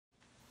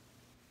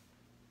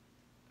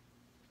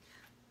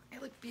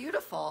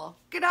Beautiful.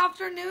 Good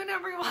afternoon,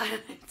 everyone.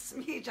 It's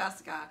me,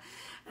 Jessica,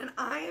 and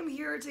I am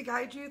here to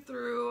guide you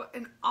through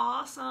an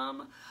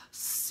awesome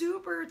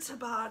super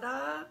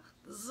Tabata.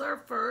 This is our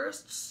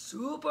first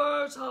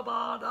super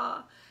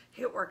Tabata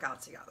HIIT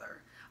workout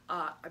together.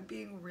 I'm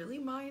being really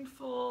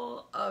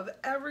mindful of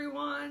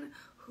everyone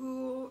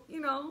who,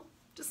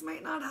 just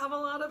might not have a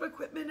lot of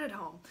equipment at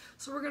home.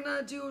 So we're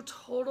gonna do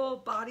total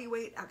body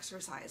weight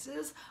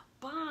exercises,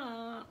 but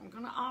I'm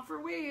gonna offer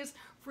ways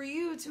for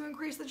you to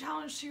increase the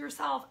challenge to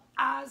yourself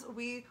as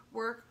we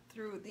work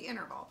through the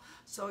interval.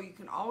 So you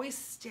can always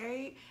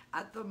stay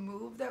at the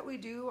move that we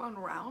do on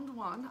round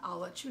one. I'll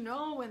let you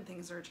know when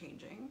things are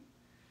changing.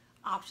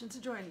 Options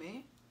to join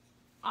me,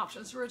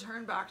 options to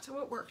return back to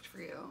what worked for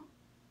you,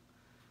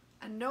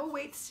 and no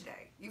weights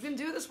today. You can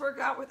do this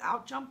workout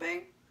without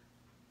jumping.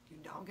 You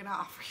know I'm gonna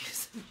offer you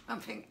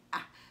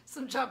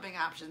some jumping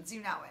options,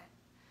 you know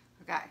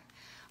it, okay?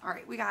 All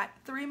right, we got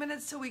 3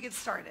 minutes till we get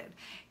started.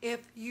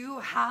 If you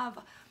have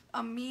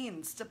a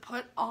means to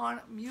put on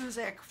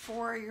music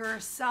for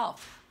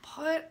yourself,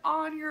 put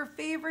on your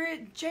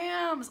favorite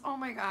jams. Oh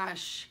my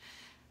gosh.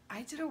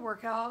 I did a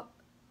workout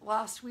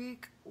last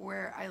week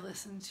where I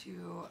listened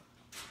to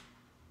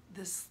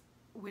this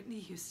Whitney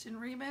Houston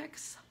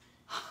remix.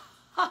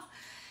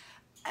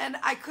 And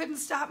I couldn't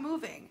stop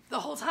moving the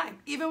whole time.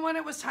 Even when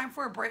it was time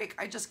for a break,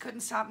 I just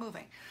couldn't stop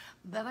moving.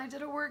 Then I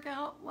did a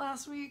workout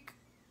last week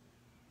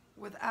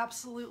with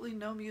absolutely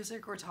no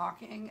music or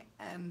talking,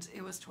 and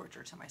it was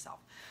torture to myself.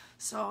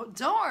 So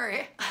don't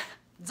worry,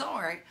 don't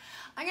worry.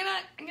 I'm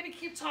gonna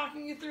keep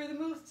talking you through the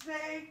moves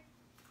today.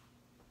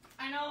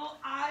 I know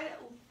I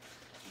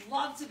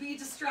love to be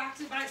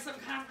distracted by some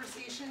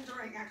conversation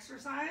during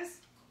exercise.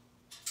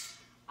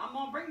 I'm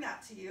gonna bring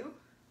that to you.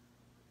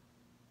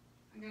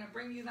 I'm gonna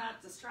bring you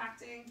that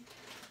distracting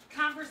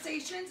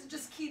conversations and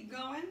just keep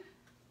going.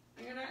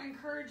 I'm gonna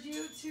encourage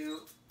you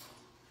to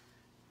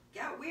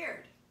get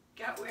weird.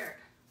 Get weird.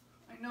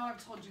 I know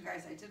I've told you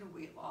guys I did a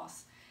weight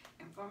loss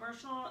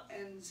infomercial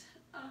and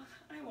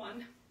I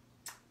won.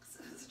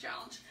 So it was a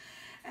challenge.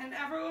 And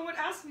everyone would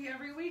ask me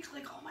every week,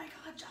 like, oh my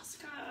God,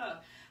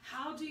 Jessica,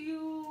 how do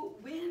you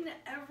win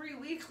every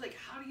week? Like,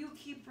 how do you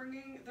keep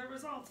bringing the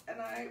results? And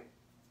I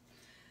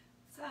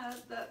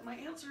said that my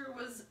answer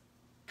was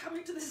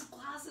coming to these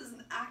classes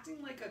and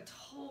acting like a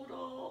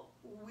total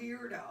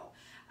weirdo,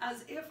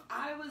 as if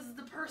I was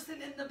the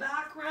person in the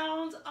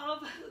background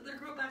of the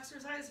group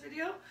exercise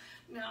video.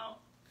 Now,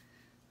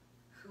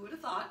 who would have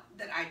thought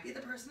that I'd be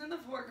the person in the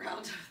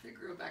foreground of the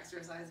group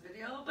exercise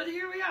video? But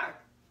here we are.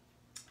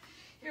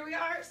 Here we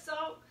are,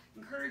 so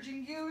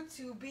encouraging you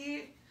to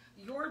be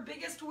your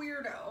biggest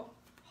weirdo.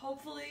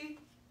 Hopefully,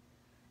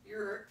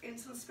 you're in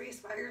some space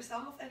by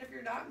yourself, and if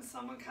you're not and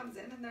someone comes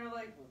in and they're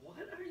like, what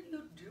are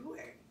you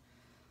doing?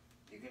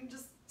 You can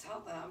just tell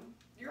them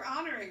you're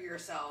honoring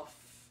yourself.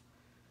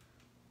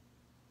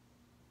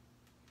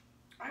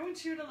 I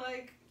want you to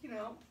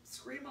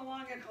scream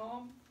along at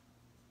home.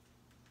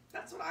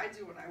 That's what I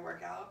do when I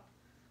work out.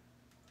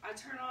 I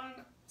turn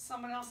on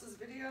someone else's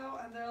video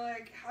and they're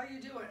like, how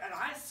you doing? And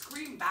I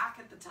scream back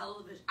at the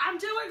television, I'm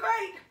doing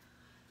great.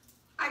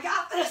 I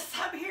got this,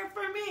 I'm here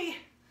for me.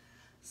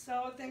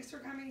 So thanks for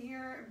coming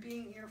here and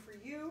being here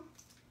for you.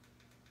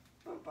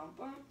 Bum, bum,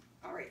 bum.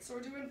 All right, so we're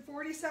doing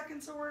 40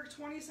 seconds of work,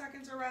 20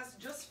 seconds of rest,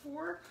 just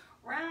 4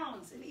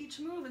 rounds in each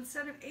move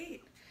instead of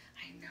 8.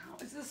 I know,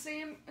 it's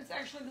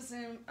actually the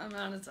same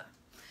amount of time.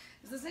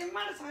 It's the same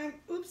amount of time,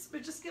 oops,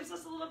 but it just gives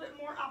us a little bit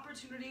more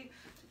opportunity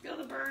to feel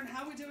the burn.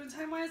 How we doing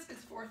time-wise?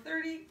 It's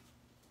 4:30.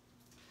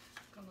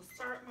 I'm gonna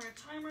start my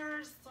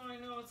timers so I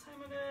know what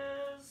time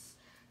it is.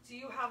 Do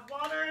you have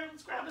water?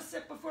 Let's grab a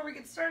sip before we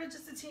get started,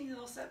 just a teeny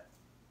little sip.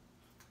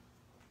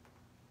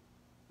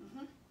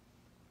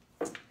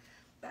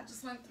 That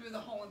just went through the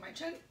hole in my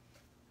chin.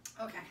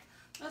 Okay,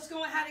 let's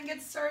go ahead and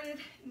get started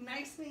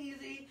nice and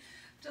easy.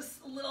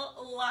 Just a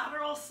little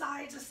lateral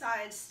side to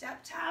side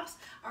step taps.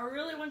 I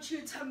really want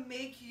you to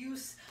make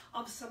use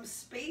of some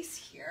space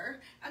here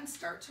and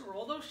start to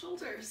roll those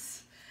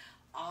shoulders.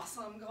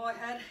 Awesome, go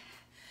ahead.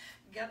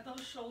 Get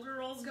those shoulder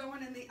rolls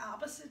going in the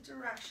opposite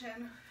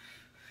direction.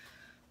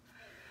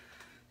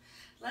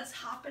 Let's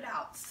hop it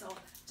out. So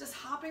just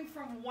hopping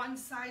from one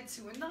side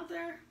to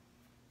another.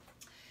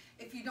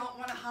 If you don't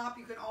want to hop,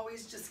 you can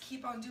always just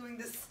keep on doing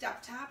this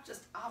step tap.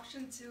 Just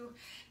option to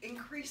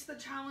increase the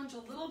challenge a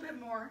little bit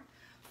more.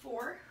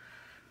 4,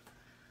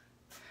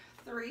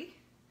 3,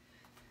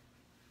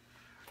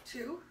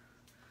 2,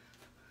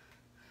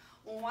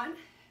 1.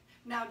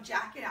 Now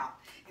jack it out.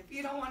 If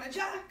you don't want to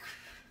jack,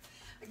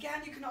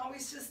 again, you can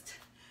always just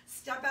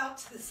step out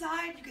to the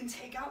side. You can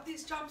take out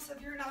these jumps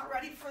if you're not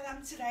ready for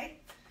them today.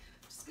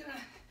 Just gonna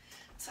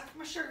tuck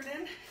my shirt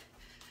in.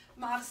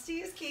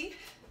 Modesty is key.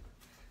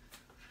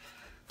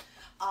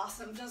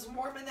 Awesome, just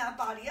warming that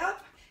body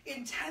up,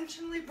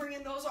 intentionally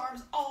bringing those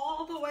arms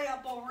all the way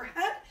up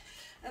overhead,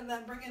 and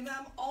then bringing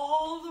them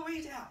all the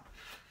way down.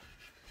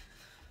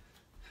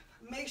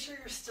 Make sure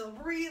you're still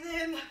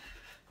breathing.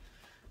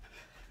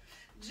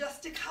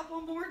 Just a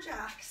couple more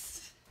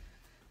jacks.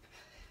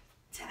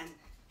 10,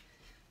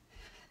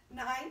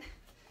 9,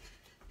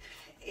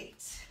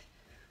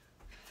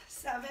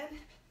 7,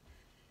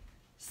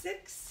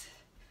 6,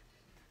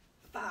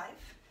 5,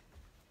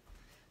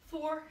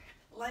 4,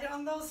 light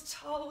on those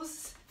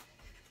toes.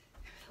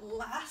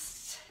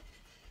 Last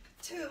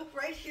 2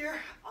 right here.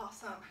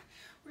 Awesome.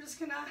 We're just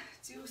gonna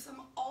do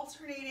some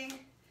alternating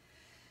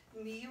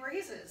knee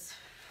raises.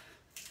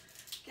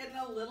 Getting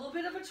a little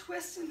bit of a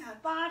twist in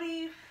that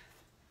body.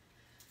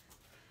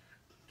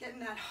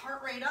 Getting that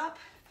heart rate up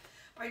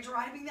by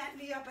driving that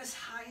knee up as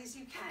high as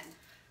you can.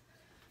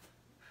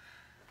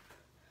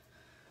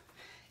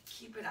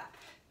 Keep it up.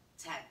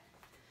 10,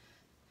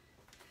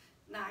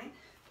 9,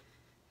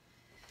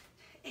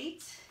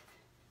 8,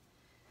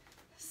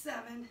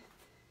 7,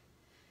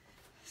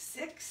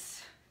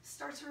 6.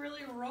 Start to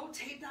really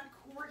rotate that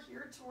core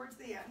here towards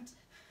the end.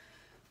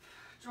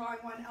 Drawing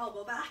one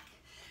elbow back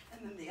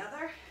and then the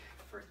other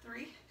for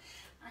 3.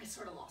 I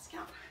sort of lost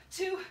count.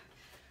 2,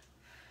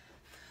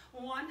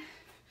 1.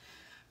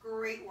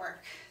 Great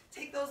work.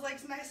 Take those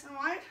legs nice and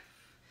wide.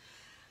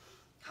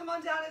 Come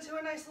on down into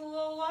a nice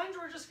low lunge.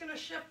 We're just going to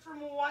shift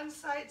from one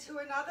side to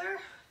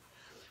another,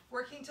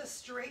 working to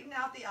straighten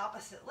out the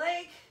opposite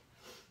leg.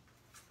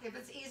 If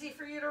it's easy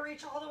for you to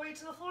reach all the way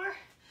to the floor,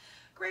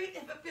 great.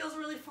 If it feels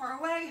really far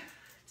away,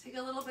 take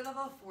a little bit of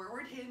a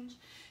forward hinge.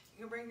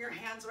 You can bring your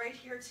hands right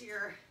here to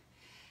your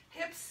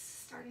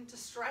hips, starting to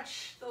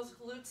stretch those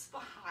glutes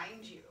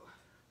behind you.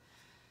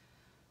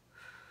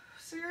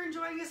 So you're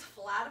enjoying as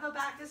flat of a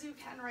back as you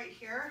can right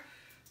here.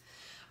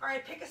 All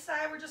right, pick a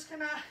side. We're just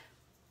gonna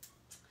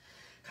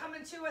come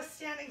into a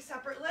standing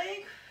separate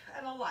leg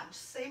and a lunge,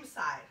 same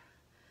side.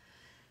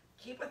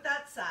 Keep with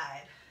that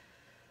side.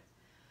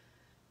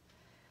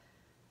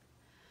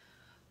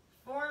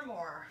 4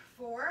 more.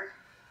 4,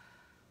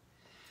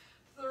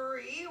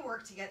 3,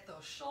 work to get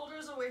those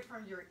shoulders away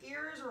from your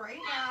ears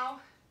right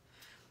now.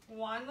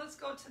 1, let's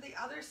go to the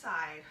other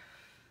side.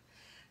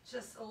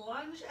 Just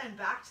lunge and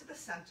back to the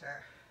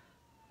center.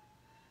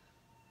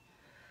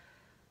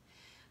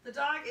 The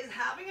dog is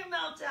having a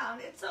meltdown.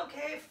 It's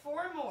okay.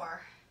 4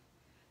 more.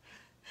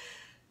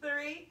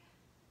 3,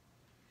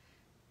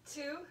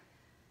 2,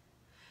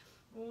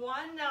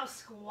 1. Now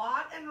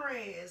squat and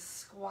raise.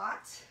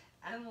 Squat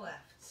and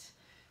lift.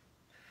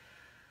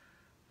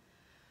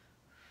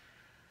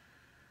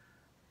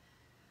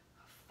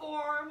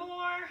 4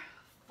 more.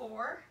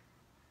 4,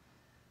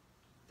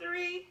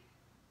 3,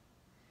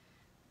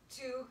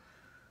 2,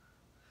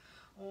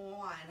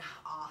 1.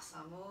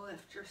 Awesome.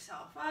 Lift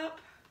yourself up.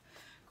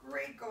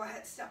 Great. Go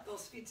ahead, step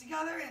those feet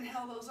together.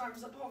 Inhale those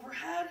arms up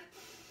overhead.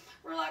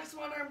 Relax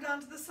one arm down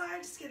to the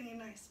side, just getting a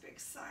nice big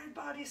side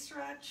body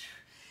stretch.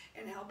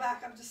 Inhale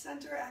back up to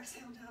center.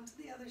 Exhale down to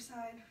the other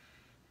side.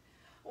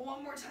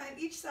 1 more time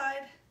each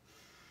side.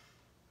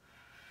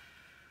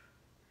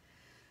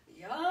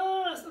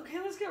 Yes. Okay,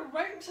 let's get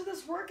right into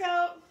this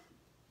workout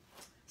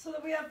so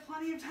that we have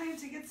plenty of time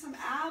to get some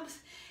abs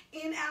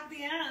in at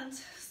the end.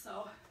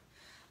 So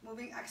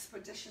moving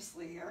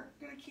expeditiously here.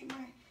 I'm gonna keep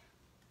my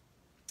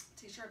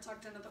t-shirt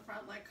tucked into the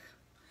front like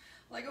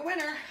a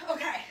winner.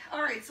 Okay,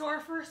 all right, so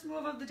our first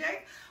move of the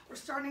day, we're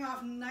starting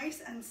off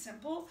nice and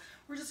simple.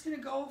 We're just gonna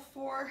go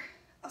for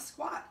a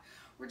squat.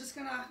 We're just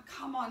gonna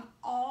come on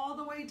all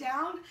the way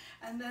down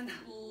and then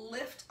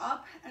lift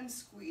up and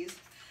squeeze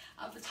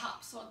at the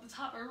top. So at the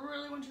top, I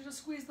really want you to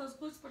squeeze those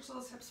glutes, push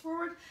those hips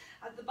forward.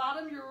 At the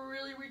bottom, you're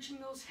really reaching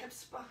those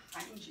hips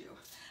behind you.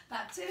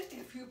 That's it.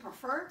 If you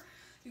prefer,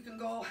 you can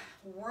go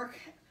work,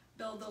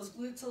 build those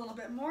glutes a little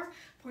bit more,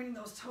 pointing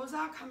those toes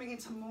out, coming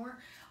into more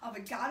of a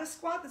goddess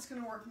squat. That's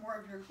gonna work more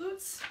of your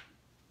glutes.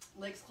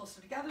 Legs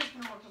closer together, it's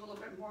gonna work a little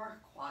bit more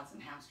quads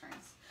and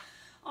hamstrings.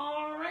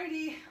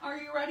 Alrighty, are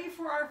you ready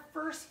for our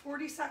first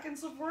 40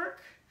 seconds of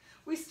work?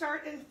 We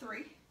start in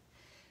 3,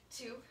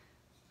 2,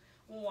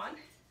 1,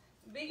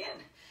 begin.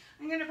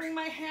 I'm gonna bring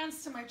my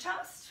hands to my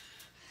chest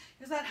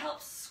because that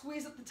helps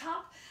squeeze at the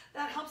top.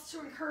 That helps to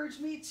encourage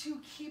me to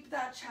keep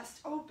that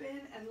chest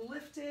open and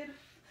lifted.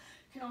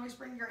 You can always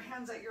bring your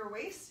hands at your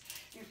waist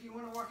if you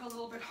want to work a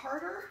little bit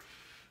harder.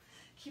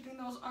 Keeping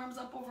those arms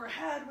up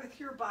overhead with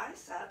your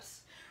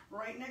biceps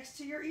right next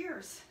to your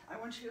ears. I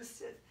want you to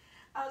sit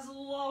as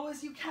low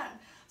as you can.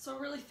 So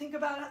really think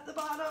about it at the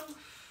bottom.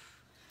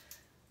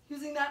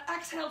 Using that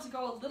exhale to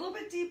go a little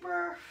bit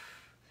deeper.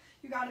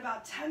 You got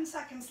about 10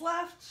 seconds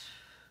left.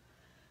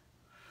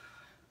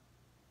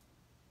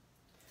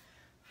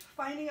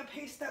 Finding a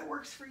pace that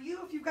works for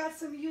you. If you've got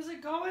some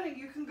music going and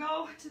you can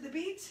go to the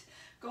beat,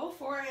 go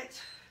for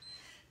it.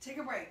 Take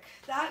a break.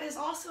 That is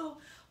also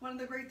one of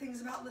the great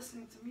things about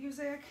listening to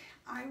music.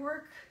 I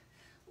work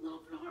a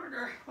little bit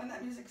harder when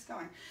that music's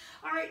going.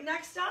 All right,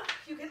 next up,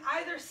 you can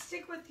either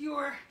stick with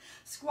your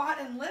squat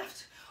and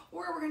lift,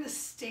 or we're gonna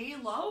stay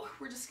low.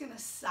 We're just gonna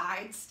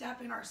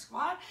sidestep in our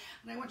squat,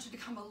 and I want you to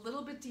come a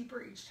little bit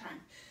deeper each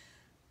time.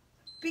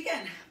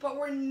 Begin, but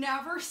we're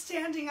never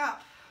standing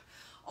up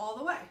all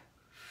the way.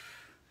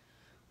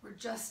 We're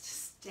just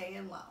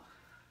staying low.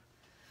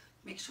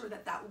 Make sure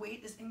that that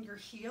weight is in your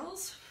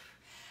heels.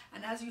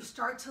 And as you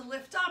start to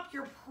lift up,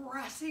 you're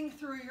pressing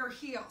through your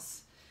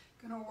heels.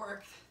 Gonna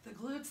work the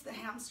glutes, the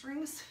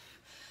hamstrings,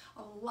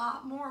 a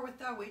lot more with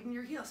that weight in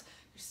your heels.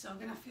 You're still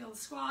gonna feel the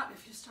squat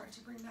if you start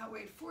to bring that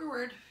weight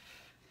forward.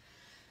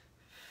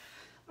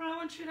 But I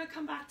want you to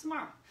come back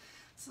tomorrow.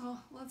 So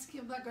let's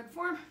give that good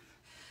form.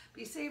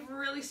 Be safe,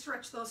 really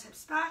stretch those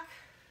hips back.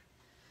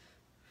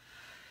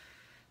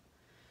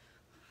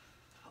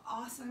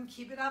 Awesome,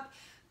 keep it up.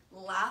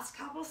 Last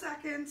couple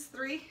seconds,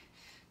 3,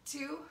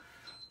 2,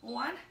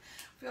 1.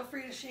 Feel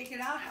free to shake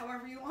it out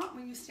however you want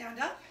when you stand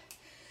up.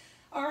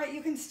 All right,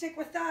 you can stick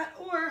with that,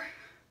 or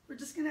we're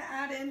just gonna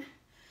add in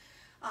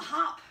a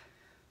hop.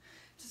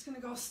 Just gonna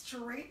go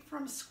straight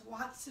from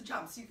squats to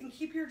jumps. You can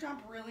keep your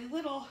jump really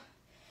little.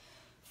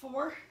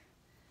 4,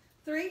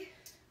 3,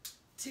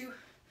 2,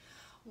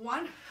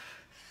 1.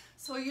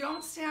 So you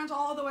don't stand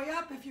all the way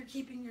up if you're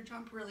keeping your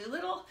jump really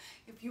little.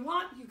 If you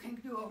want, you can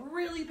do a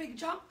really big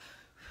jump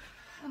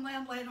and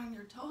land light on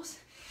your toes.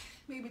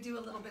 Maybe do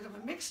a little bit of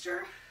a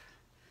mixture.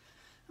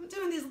 I'm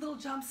doing these little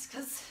jumps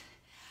because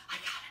I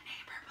got a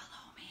neighbor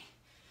below me.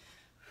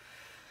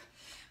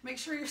 Make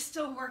sure you're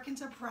still working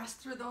to press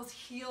through those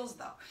heels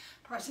though.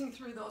 Pressing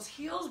through those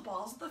heels,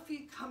 balls of the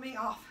feet coming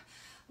off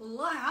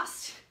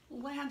last,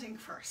 landing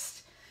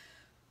first.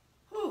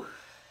 Whew.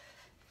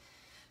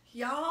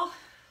 Y'all,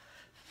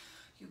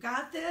 you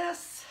got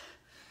this.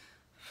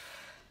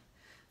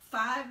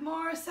 5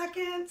 more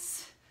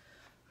seconds.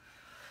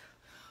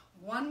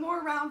 1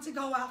 more round to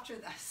go after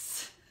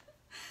this.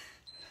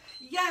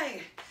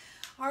 Yay.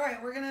 All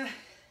right, we're gonna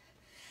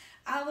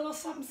add a little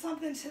something,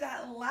 something to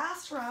that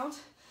last round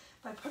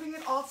by putting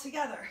it all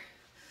together.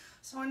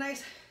 So a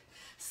nice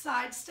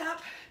side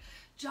step,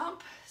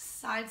 jump,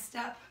 side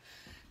step,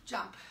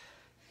 jump.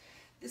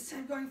 This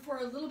time going for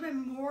a little bit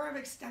more of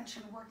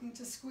extension, working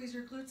to squeeze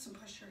your glutes and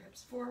push your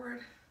hips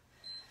forward.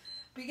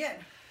 Begin.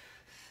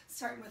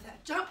 Starting with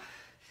that jump,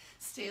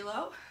 stay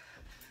low.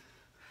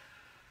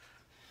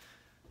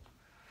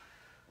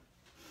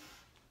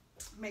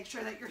 Make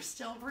sure that you're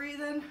still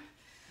breathing.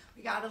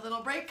 We got a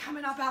little break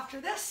coming up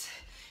after this.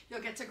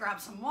 You'll get to grab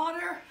some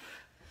water.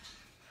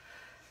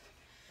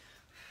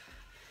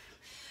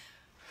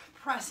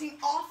 Pressing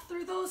off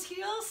through those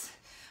heels,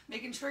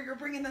 making sure you're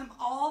bringing them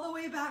all the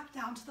way back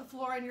down to the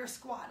floor in your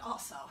squat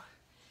also.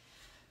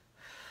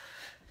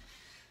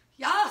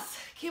 Yes,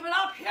 keep it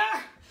up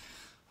here.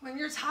 When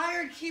you're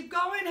tired, keep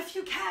going if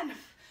you can.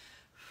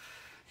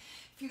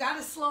 If you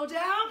gotta slow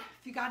down,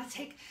 if you gotta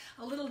take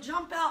a little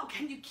jump out,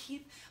 can you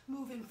keep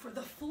moving for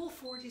the full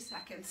 40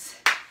 seconds?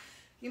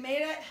 You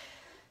made it.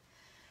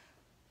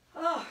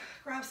 Oh,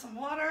 grab some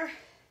water.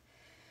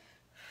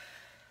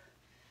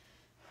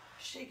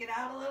 Shake it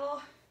out a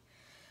little.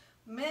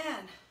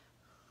 Man.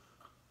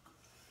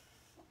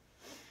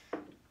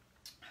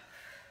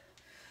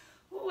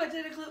 Ooh, I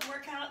did a glute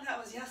workout. That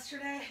was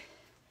yesterday.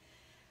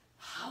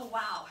 Oh,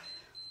 wow.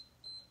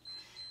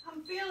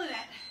 I'm feeling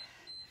it.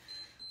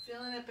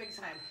 Feeling it big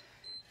time.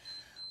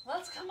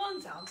 Let's come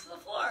on down to the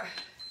floor.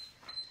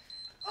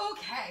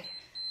 Okay.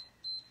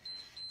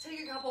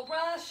 Take a couple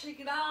breaths, shake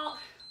it out.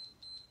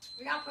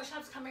 We got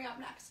push-ups coming up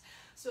next.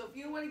 So if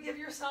you want to give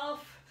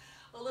yourself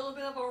a little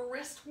bit of a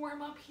wrist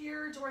warm-up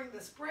here during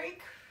this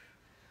break,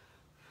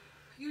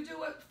 you do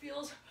what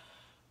feels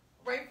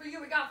right for you.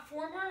 We got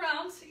 4 more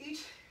rounds.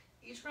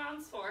 Each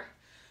round's for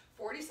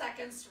 40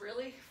 seconds,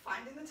 really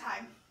finding the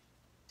time.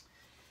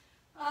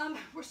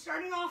 We're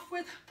starting off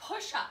with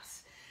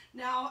push-ups.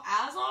 Now,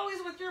 as always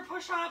with your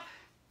push-up,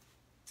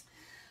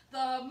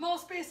 the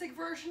most basic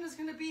version is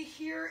going to be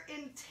here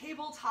in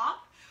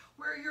tabletop,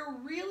 where you're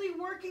really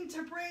working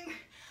to bring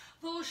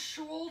those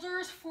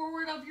shoulders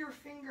forward of your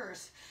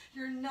fingers.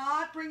 You're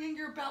not bringing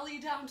your belly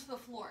down to the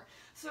floor.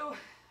 So,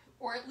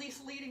 or at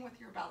least leading with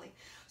your belly.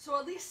 So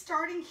at least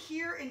starting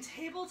here in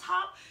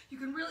tabletop, you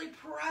can really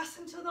press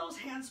into those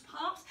hands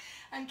pumps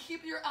and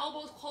keep your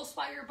elbows close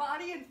by your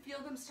body and feel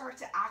them start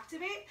to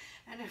activate.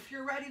 And if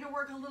you're ready to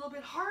work a little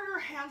bit harder,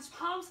 hands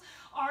palms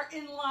are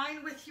in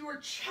line with your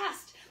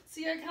chest.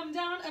 See, I come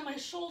down and my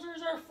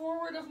shoulders are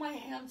forward of my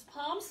hands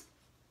palms.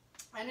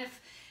 And if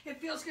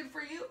it feels good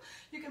for you,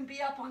 you can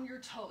be up on your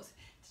toes.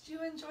 Did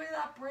you enjoy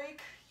that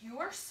break? You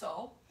are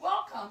so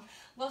welcome.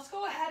 Let's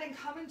go ahead and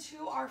come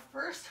into our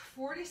first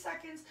 40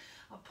 seconds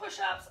of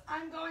push-ups.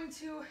 I'm going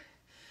to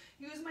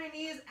use my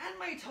knees and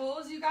my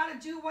toes. You got to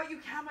do what you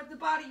can with the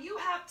body you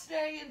have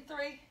today in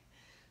 3,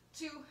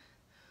 2,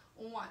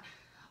 1.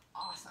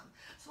 Awesome.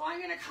 So I'm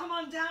going to come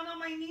on down on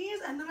my knees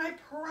and then I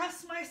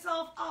press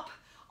myself up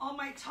on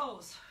my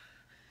toes.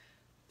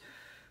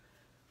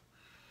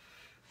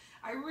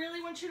 I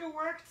really want you to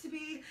work to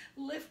be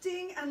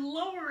lifting and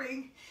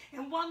lowering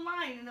in one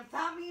line. And if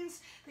that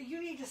means that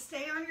you need to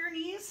stay on your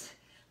knees,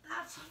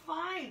 that's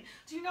fine.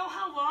 Do you know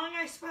how long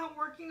I spent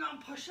working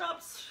on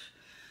push-ups?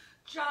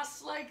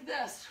 Just like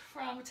this,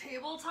 from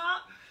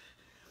tabletop.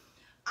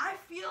 I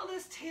feel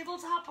this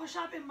tabletop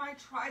push-up in my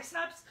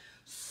triceps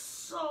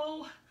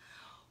so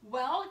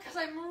well because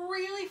I'm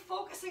really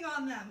focusing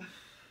on them.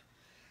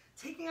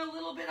 Taking a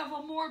little bit of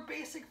a more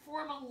basic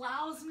form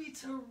allows me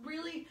to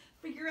really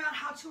figure out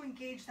how to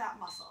engage that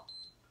muscle.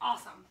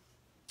 Awesome.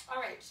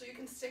 All right, so you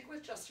can stick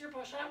with just your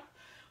push-up,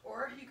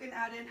 or you can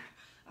add in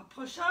a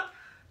push-up,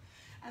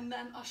 and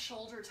then a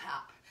shoulder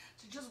tap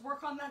to just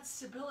work on that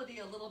stability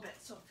a little bit.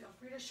 So feel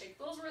free to shake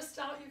those wrists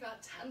out. You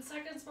got 10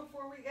 seconds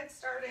before we get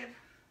started.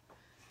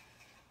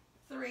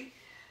 3,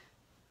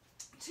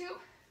 2,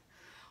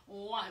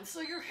 1.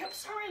 So your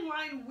hips are in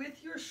line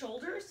with your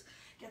shoulders.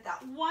 Get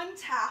that one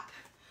tap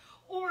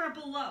or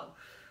below.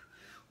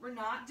 We're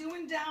not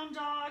doing down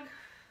dog.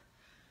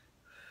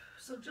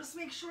 So just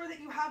make sure that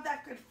you have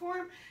that good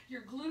form.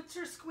 Your glutes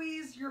are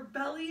squeezed, your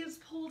belly is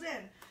pulled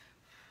in.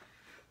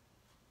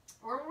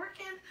 We're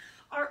working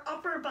our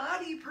upper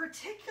body,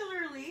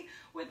 particularly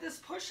with this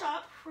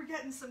push-up. We're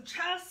getting some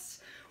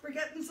chest, we're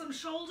getting some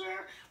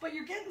shoulder, but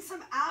you're getting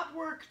some ab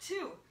work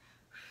too,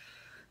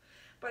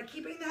 by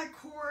keeping that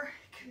core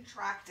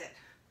contracted.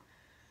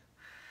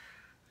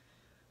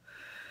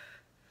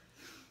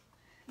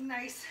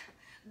 Nice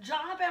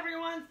job,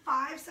 everyone.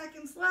 5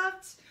 seconds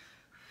left.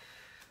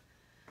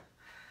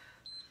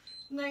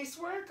 Nice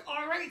work.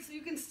 All right, so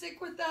you can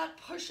stick with that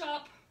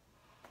push-up.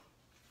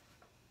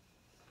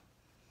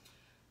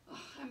 Oh,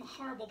 I'm a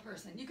horrible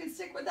person. You can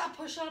stick with that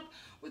push-up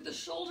with the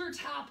shoulder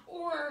tap,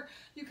 or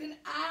you can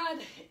add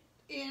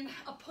in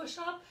a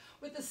push-up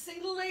with a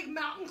single leg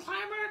mountain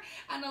climber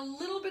and a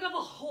little bit of a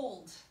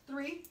hold.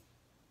 3,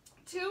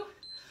 2,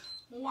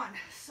 1.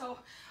 So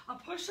a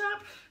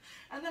push-up,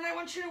 and then I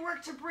want you to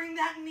work to bring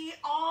that knee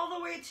all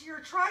the way to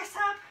your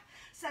tricep.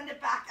 Send it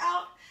back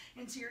out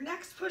into your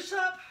next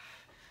push-up.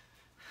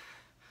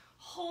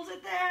 Hold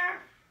it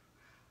there.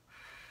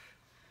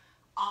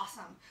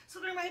 Awesome. So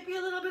there might be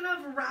a little bit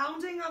of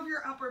rounding of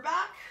your upper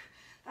back.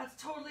 That's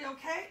totally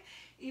okay.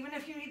 Even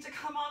if you need to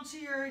come onto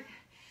your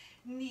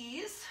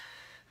knees,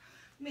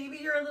 maybe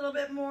you're a little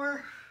bit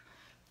more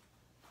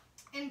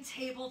in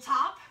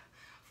tabletop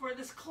for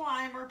this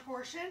climber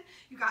portion.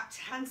 You got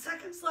 10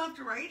 seconds left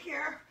right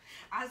here.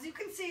 As you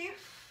can see,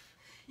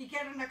 you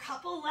get in a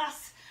couple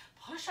less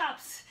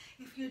push-ups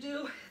if you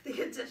do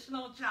the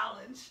additional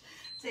challenge.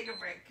 Take a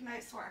break.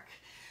 Nice work.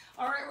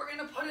 All right, we're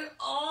going to put it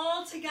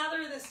all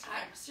together this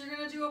time. So you're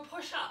going to do a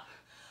push-up,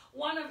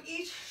 one of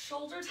each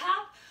shoulder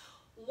tap,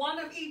 one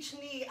of each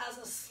knee as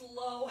a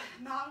slow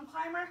mountain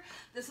climber.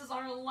 This is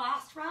our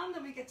last round,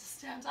 then we get to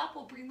stand up.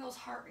 We'll bring those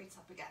heart rates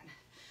up again.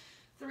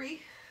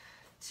 3,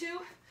 2,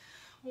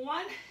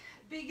 1,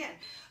 begin.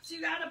 So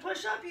you got a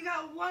push-up, you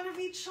got one of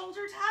each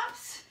shoulder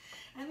taps,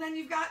 and then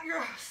you've got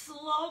your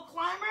slow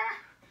climber,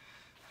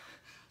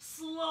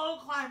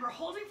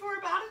 holding for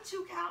about a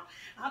 2 count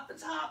at the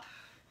top.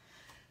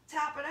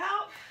 Tap it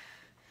out.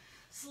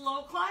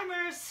 Slow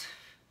climbers.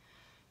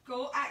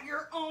 Go at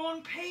your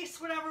own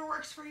pace, whatever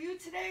works for you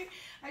today.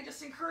 I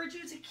just encourage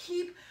you to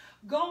keep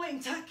going,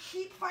 to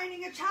keep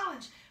finding a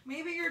challenge.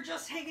 Maybe you're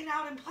just hanging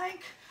out in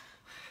plank.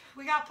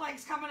 We got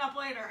planks coming up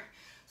later.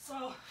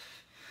 So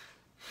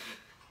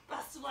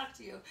best of luck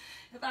to you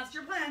if that's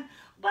your plan.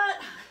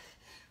 But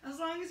as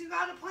long as you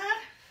got a plan,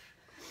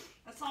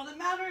 that's all that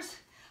matters.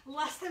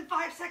 Less than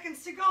 5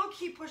 seconds to go.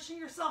 Keep pushing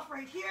yourself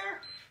right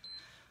here.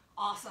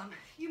 Awesome.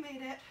 You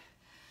made it.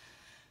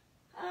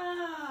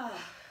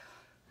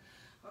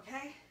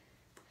 Okay.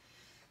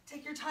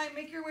 Take your time.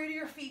 Make your way to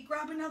your feet.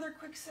 Grab another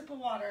quick sip of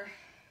water.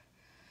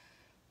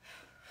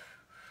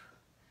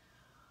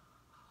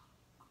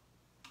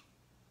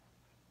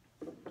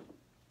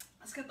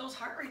 Let's get those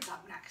heart rates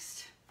up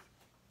next.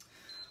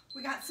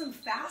 We got some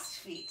fast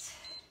feet.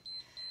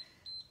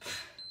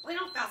 Well, you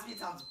know, fast feet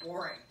sounds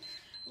boring.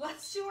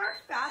 Let's do our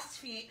fast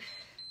feet.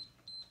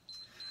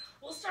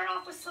 We'll start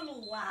off with some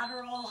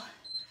lateral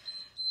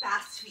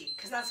fast feet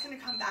because that's going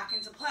to come back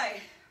into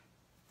play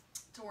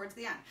towards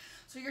the end.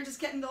 So you're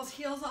just getting those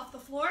heels off the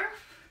floor.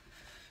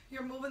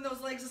 You're moving those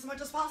legs as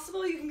much as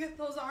possible. You can get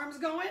those arms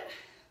going.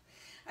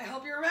 I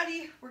hope you're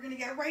ready. We're going to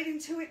get right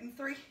into it in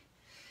 3,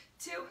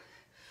 2,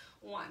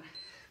 1.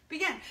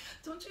 Begin.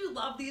 Don't you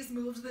love these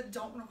moves that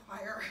don't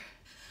require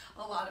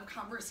a lot of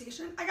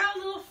conversation? I got a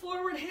little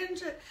forward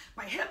hinge at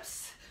my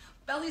hips.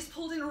 Belly's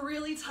pulled in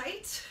really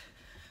tight.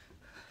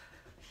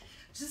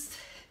 Just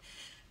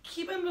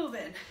keep it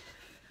moving.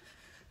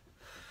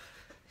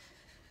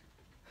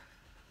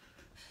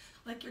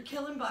 Like you're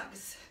killing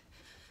bugs.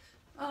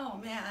 Oh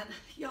man,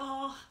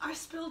 y'all, I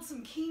spilled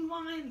some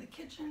quinoa in the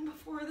kitchen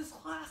before this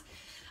class.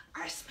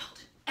 I spilled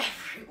it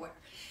everywhere.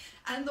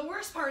 And the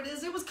worst part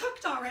is it was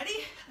cooked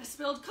already. I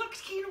spilled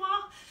cooked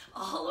quinoa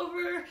all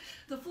over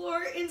the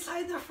floor,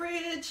 inside the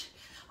fridge,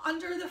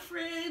 under the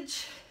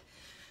fridge,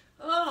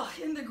 oh,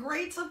 in the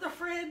grates of the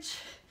fridge.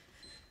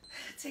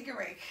 Take a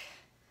break.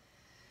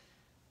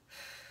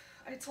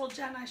 I told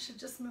Jen I should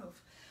just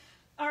move.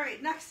 All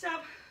right, next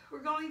up, we're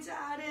going to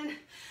add in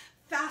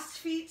fast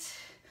feet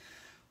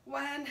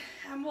and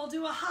we'll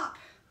do a hop.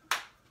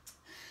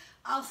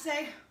 I'll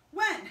say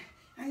when,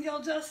 and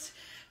you'll just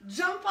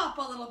jump up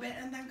a little bit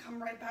and then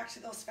come right back to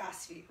those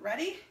fast feet.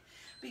 Ready?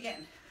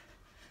 Begin.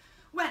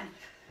 When.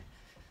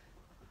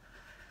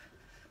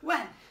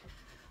 When.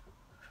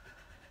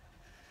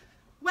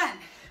 When.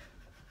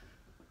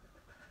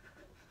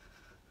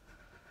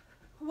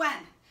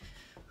 When.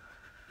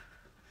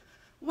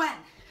 When.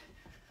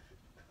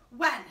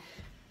 When.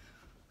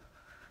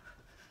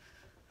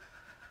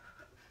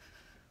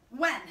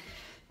 when,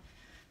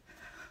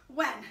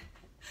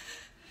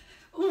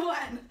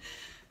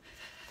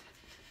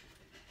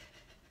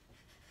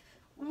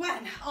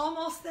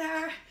 almost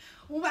there,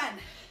 when,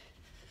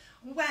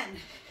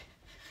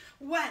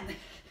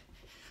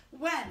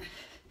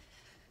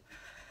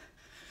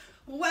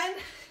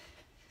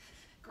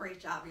 great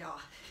job, y'all,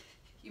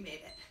 you made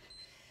it.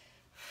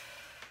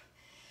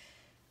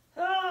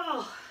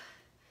 Oh,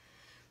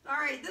 all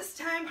right, this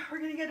time we're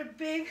gonna get a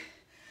big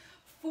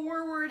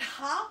forward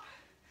hop.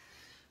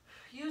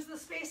 Use the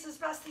space as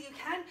best that you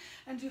can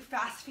and do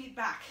fast feet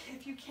back.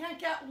 If you can't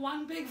get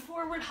one big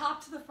forward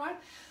hop to the front,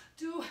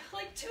 do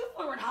like 2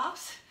 forward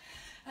hops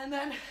and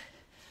then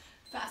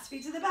fast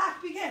feet to the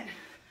back, begin.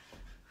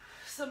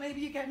 So maybe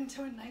you get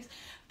into a nice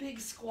big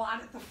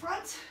squat at the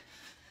front,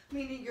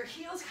 meaning your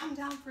heels come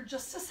down for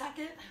just a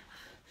second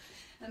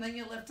and then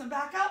you lift them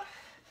back up.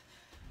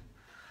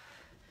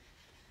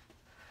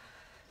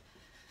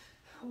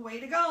 Way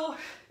to go.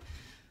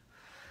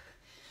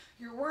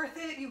 You're worth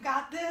it, you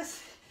got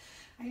this.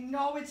 I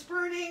know it's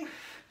burning.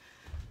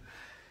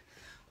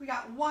 We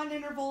got 1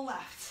 interval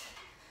left.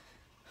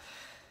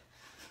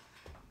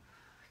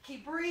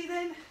 Keep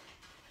breathing.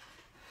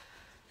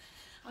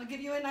 I'll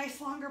give you a nice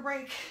longer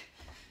break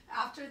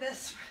after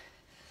this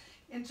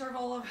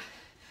interval of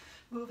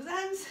moves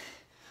ends.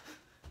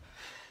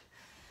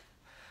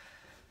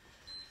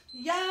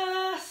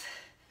 Yes.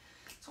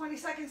 20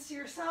 seconds to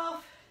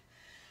yourself.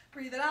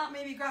 Breathe it out,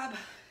 maybe grab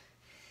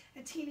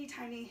a teeny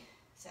tiny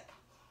sip.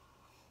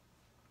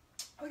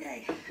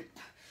 Okay,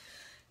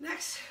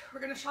 next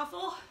we're gonna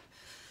shuffle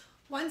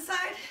one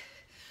side,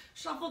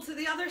 shuffle to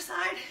the other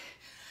side,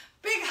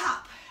 big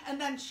hop,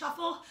 and then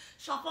shuffle,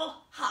 shuffle,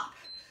 hop.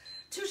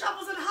 2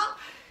 shuffles and a hop,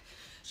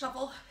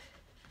 shuffle,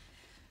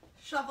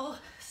 shuffle,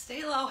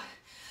 stay low,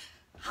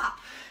 hop,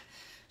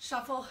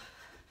 shuffle.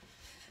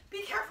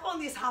 Be careful on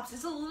these hops.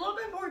 It's a little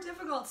bit more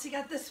difficult to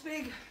get this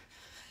big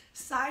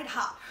side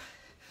hop.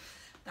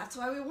 That's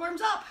why we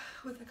warmed up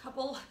with a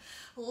couple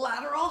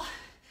lateral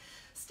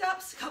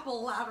steps, a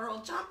couple lateral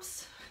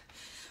jumps.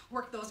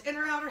 Work those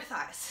inner outer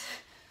thighs.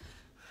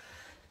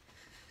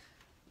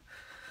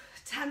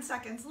 10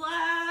 seconds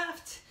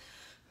left.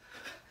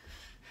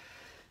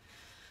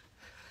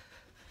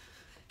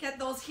 Get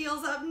those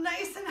heels up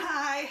nice and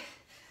high.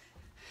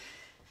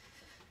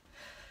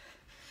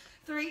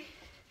 3,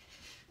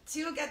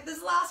 2, get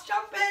this last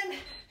jump in.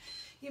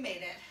 You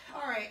made it.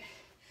 All right.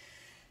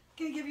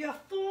 Gonna give you a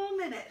full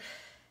minute.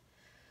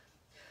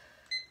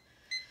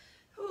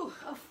 Ooh,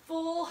 a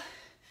full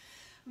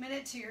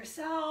minute to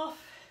yourself.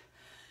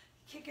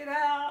 Kick it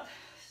out,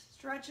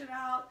 stretch it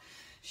out,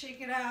 shake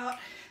it out,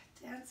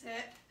 dance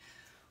it,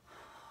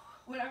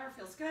 whatever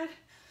feels good.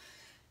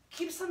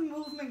 Keep some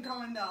movement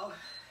going though.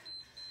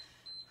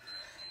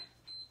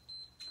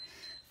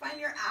 Find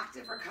your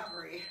active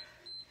recovery.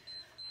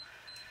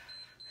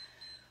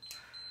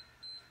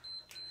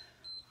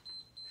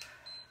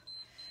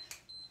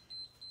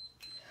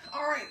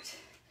 All right.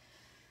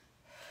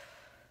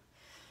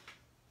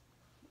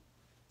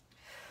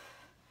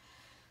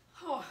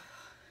 Oh,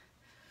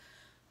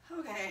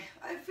 okay,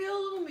 I feel a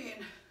little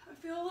mean. I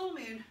feel a little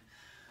mean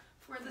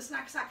for this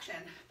next section,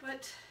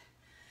 but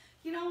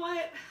you know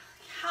what?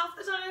 Half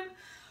the time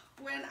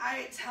when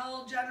I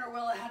tell Jen or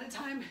Will ahead of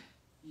time,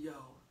 yo,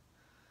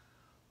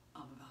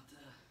 I'm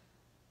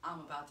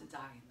about to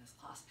die in this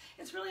class,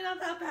 it's really not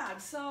that bad.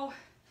 So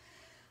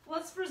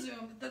let's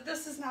presume that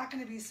this is not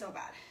going to be so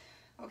bad.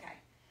 Okay.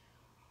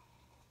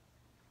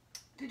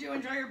 Did you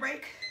enjoy your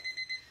break?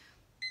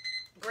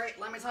 Great,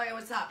 let me tell you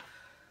what's up.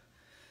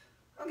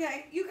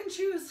 Okay, you can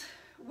choose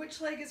which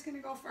leg is going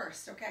to go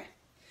first, okay?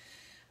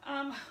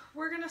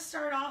 We're going to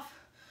start off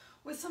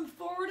with some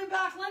forward and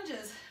back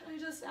lunges. I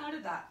just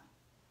added that.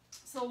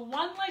 So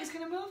one leg's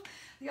going to move,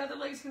 the other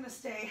leg's going to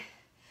stay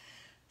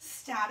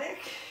static.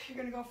 You're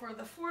going to go for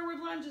the forward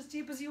lunge as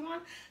deep as you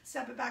want,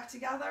 step it back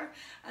together,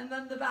 and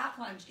then the back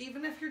lunge,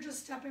 even if you're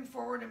just stepping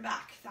forward and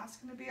back. That's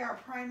going to be our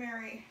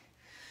primary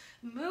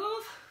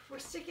move. We're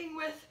sticking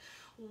with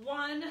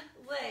one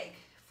leg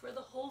for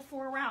the whole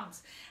 4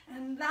 rounds.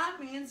 And that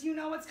means you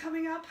know what's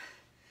coming up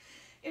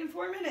in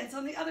 4 minutes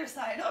on the other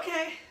side.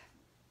 Okay,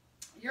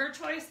 your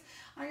choice.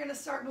 I'm gonna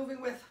start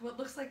moving with what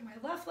looks like my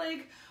left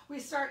leg. We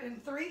start in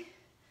 3,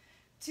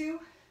 2,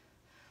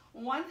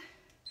 1,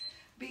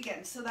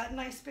 begin. So that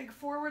nice big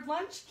forward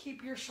lunge,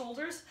 keep your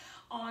shoulders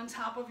on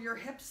top of your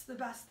hips the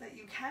best that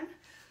you can.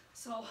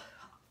 So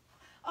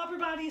upper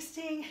body is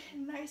staying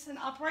nice and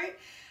upright,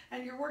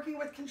 and you're working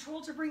with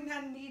control to bring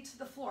that knee to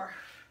the floor.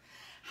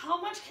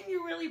 How much can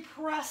you really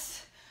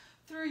press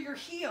through your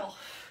heel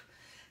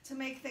to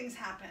make things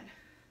happen?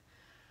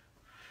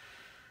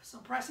 So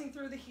pressing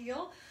through the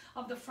heel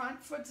of the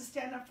front foot to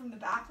stand up from the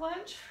back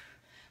lunge,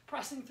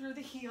 pressing through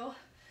the heel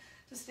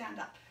to stand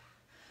up.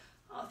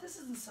 Oh, this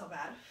isn't so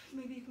bad.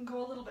 Maybe you can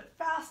go a little bit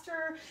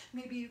faster.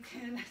 Maybe you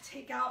can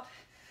take out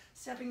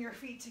stepping your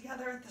feet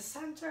together at the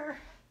center.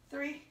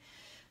 3,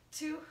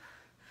 2,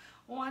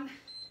 1.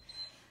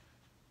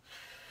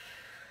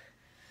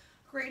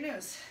 Great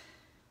news.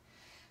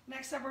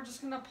 Next up, we're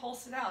just gonna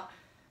pulse it out.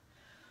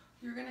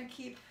 you're gonna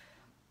keep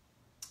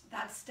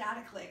that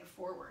static leg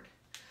forward.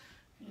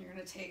 And you're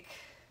gonna take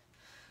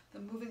the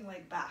moving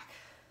leg back.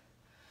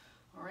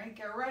 All right,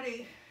 get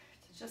ready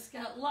to just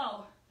get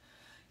low.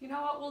 You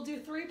know what, we'll do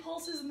 3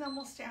 pulses and then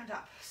we'll stand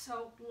up.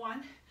 So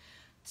 1,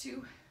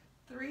 2,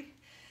 3,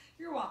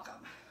 you're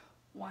welcome.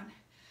 1,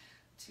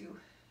 2,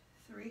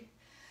 3.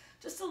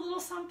 Just a little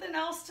something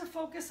else to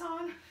focus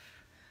on.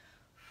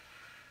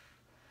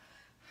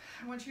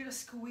 I want you to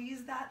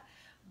squeeze that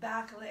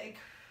back leg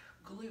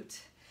glute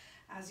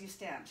as you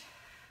stand.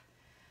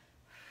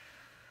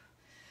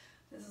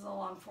 This is a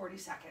long 40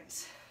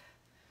 seconds.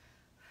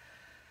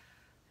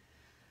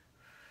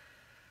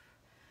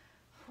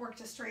 Work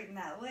to straighten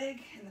that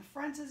leg in the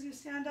front as you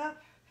stand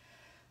up.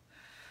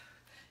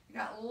 You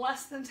got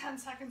less than 10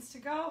 seconds to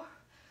go.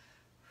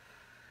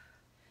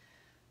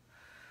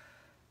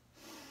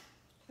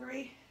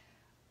 3,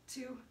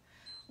 2,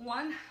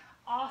 1.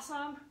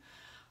 Awesome.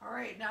 All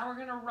right, now we're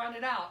gonna run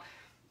it out.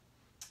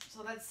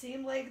 So that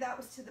same leg that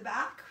was to the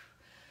back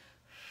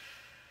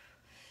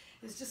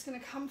is just gonna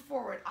come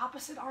forward.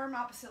 Opposite arm,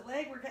 opposite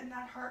leg. We're getting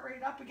that heart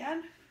rate up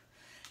again.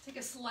 Take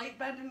a slight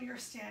bend into your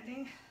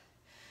standing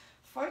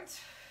foot.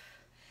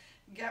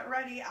 Get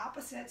ready,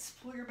 opposites.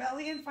 Pull your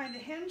belly in, find a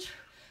hinge,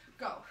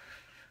 go.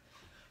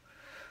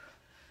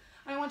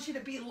 I want you to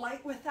be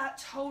light with that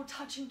toe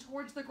touching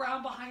towards the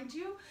ground behind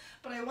you,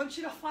 but I want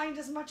you to find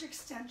as much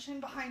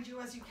extension behind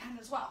you as you can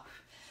as well.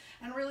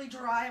 And really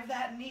drive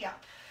that knee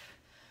up.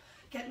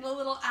 Getting a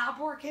little ab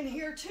work in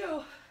here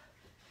too.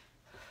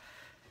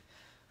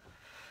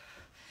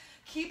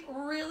 Keep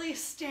really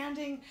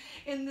standing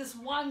in this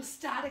one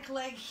static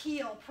leg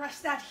heel. Press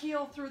that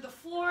heel through the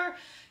floor.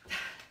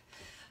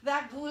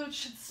 That glute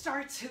should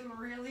start to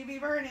really be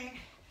burning.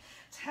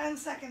 10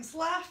 seconds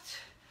left.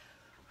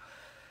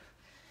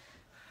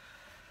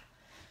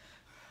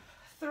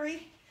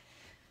 3,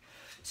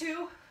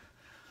 2,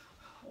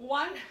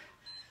 1.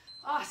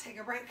 Oh, take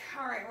a break.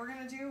 All right, we're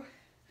gonna do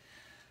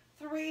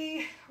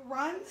 3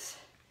 runs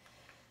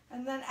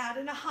and then add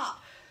in a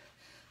hop.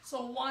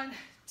 So 1,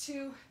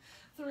 2,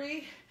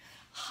 3,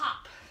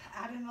 hop.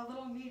 Add in a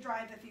little knee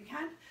drive if you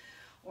can,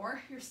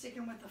 or you're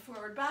sticking with the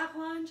forward back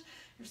lunge,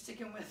 you're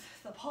sticking with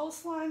the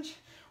pulse lunge,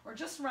 or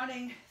just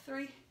running.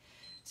 3,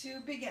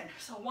 2, begin.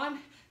 So 1,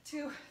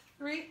 2,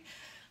 3,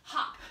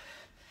 hop.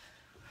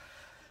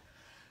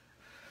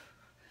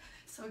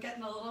 So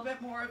getting a little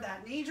bit more of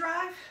that knee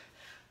drive.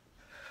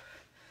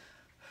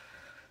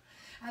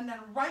 And then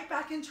right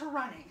back into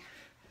running.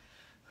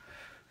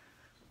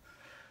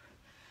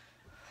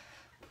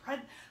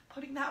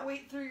 Putting that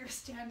weight through your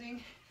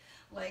standing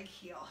leg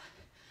heel.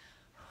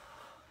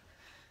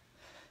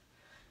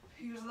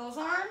 Use those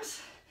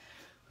arms.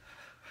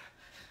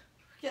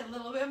 Get a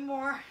little bit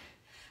more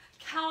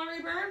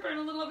calorie burn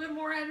a little bit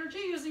more energy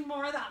using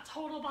more of that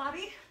total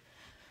body.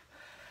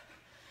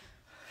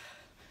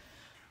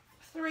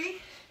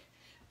 3,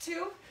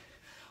 2,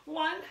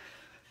 1.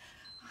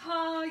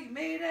 Oh, you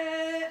made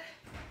it.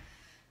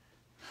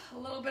 A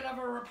little bit of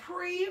a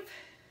reprieve.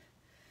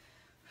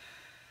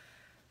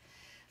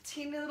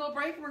 Teeny little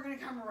break, and we're going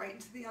to come right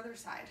into the other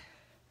side.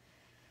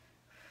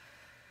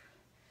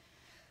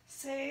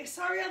 Say,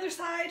 sorry, other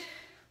side.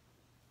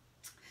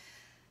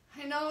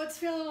 I know it's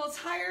feeling a little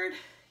tired.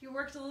 You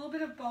worked a little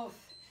bit of both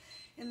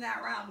in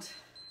that round.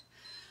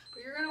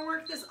 But you're going to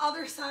work this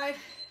other side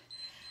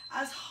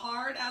as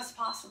hard as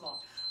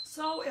possible.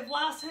 So if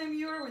last time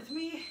you were with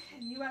me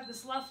and you had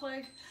this left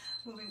leg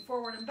moving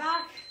forward and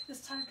back,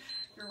 this time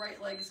your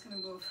right leg is going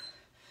to move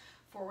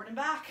forward and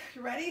back.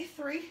 You ready?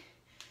 3,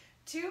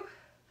 2,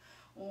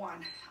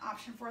 1.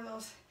 Option for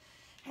those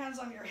hands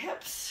on your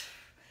hips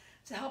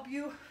to help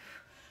you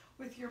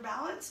with your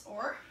balance,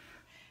 or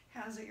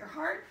hands at your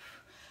heart,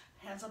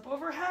 hands up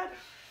overhead.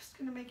 Just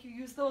going to make you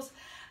use those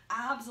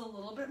abs a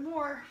little bit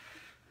more.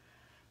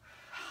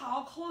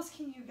 How close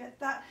can you get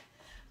that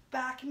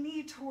back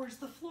knee towards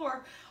the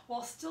floor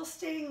while still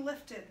staying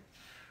lifted?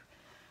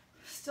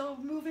 Still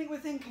moving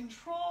within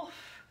control,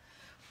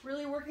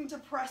 really working to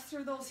press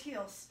through those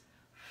heels.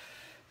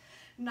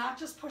 Not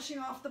just pushing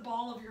off the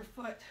ball of your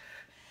foot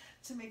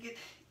to make it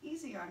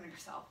easy on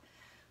yourself.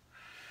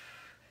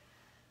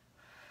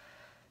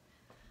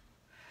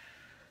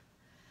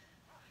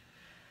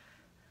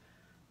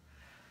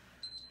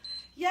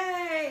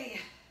 Yay!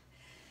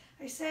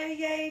 I say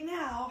yay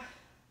now,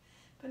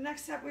 but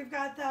next up we've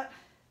got that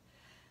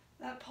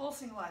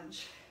pulsing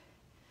lunge,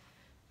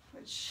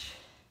 which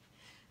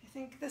I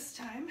think this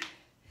time,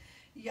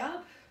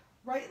 yup,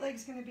 right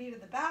leg's gonna be to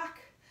the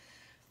back,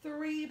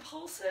 3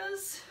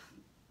 pulses,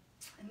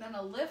 and then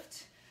a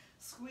lift,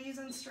 squeeze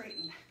and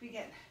straighten,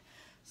 begin.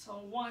 So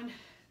 1,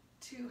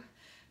 2,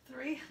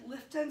 3,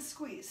 lift and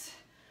squeeze.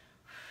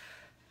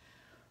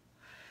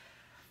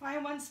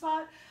 Find one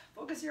spot,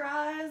 focus your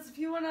eyes. If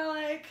you wanna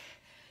if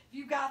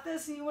you got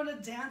this and you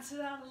wanna dance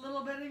it out a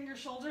little bit in your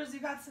shoulders,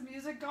 you got some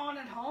music going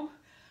at home.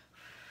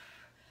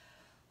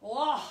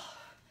 Whoa,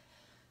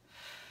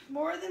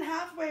 more than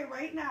halfway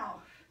right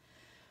now.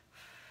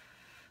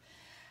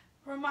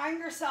 Remind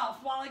yourself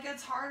while it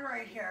gets hard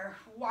right here,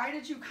 why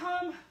did you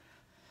come?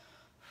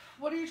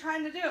 What are you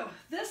trying to do?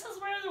 This is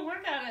where the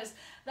workout is.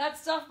 That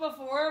stuff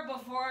before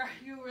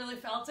you really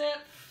felt it,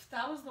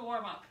 that was the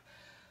warm-up.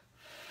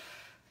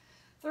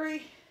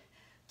 3,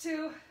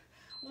 2,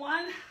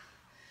 1.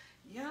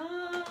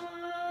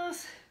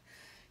 Yes,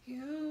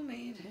 you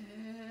made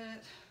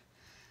it.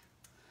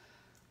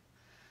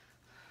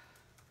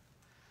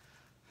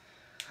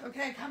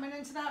 Okay, coming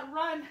into that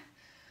run.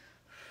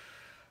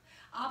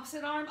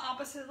 Opposite arm,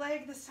 opposite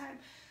leg. This time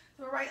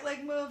the right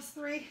leg moves.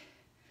 3,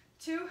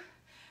 2,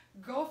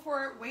 go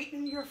for it. Weight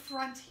in your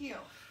front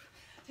heel.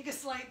 Take a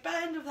slight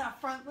bend of that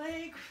front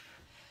leg.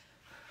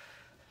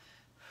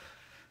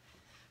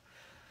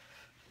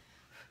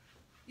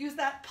 Use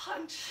that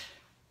punch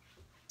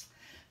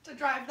to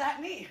drive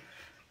that knee.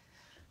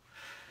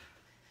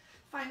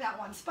 Find that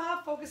one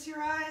spot. Focus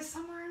your eyes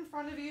somewhere in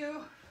front of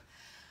you.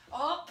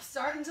 Oh,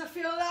 starting to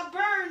feel that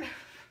burn.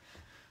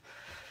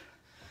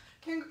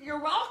 You're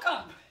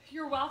welcome.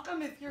 You're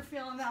welcome if you're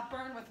feeling that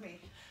burn with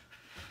me.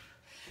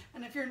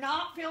 And if you're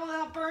not feeling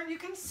that burn, you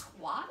can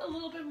squat a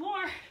little bit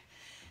more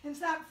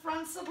into that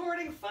front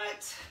supporting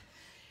foot,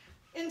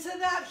 into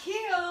that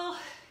heel.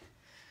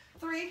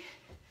 3,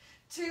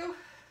 2,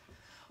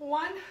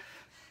 1.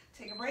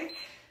 Take a break.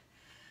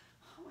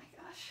 Oh my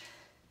gosh.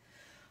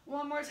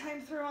 One more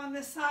time through on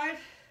this side.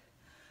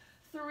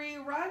 3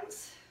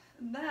 runs,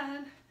 and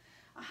then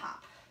a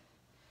hop.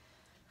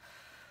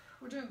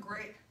 We're doing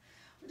great.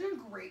 We're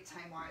doing great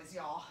time-wise,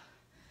 y'all.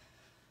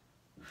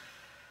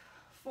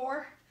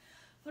 4,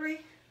 3,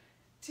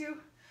 2,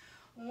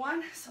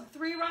 1. So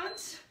 3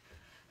 runs,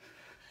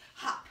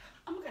 hop.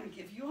 I'm gonna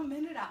give you a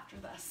minute after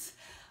this.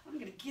 I'm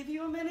gonna give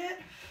you a minute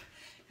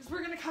because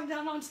we're gonna come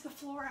down onto the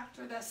floor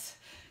after this,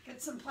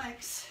 get some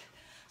planks.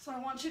 So I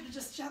want you to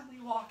just gently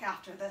walk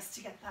after this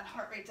to get that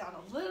heart rate down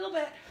a little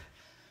bit.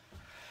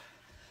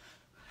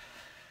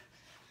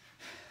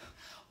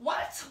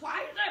 What? Why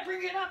did I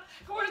bring it up?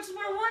 We're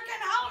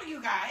working out,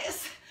 you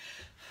guys.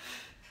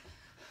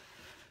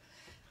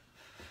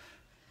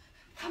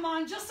 Come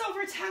on, just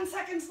over 10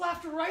 seconds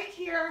left right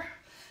here.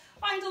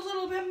 Find a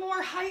little bit more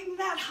height in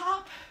that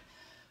hop.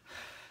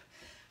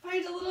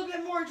 Find a little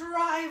bit more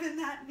drive in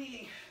that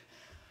knee.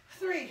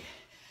 3,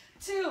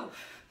 2,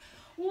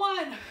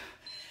 1.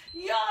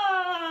 Yes!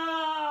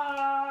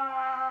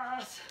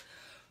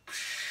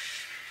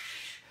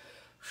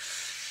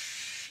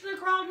 The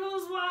crowd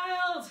goes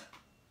wild.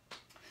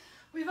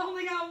 We've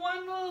only got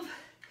one move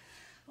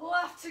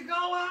left to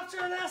go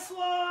after this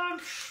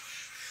one.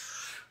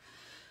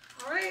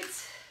 All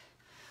right,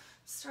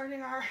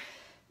 starting our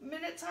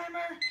minute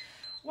timer.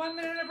 1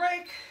 minute of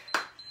break.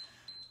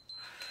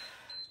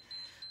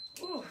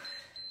 Ooh.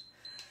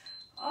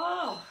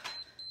 Oh,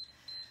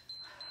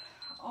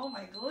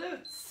 my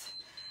glutes.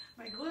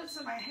 My glutes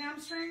and my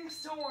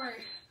hamstrings, don't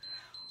worry.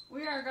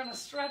 We are gonna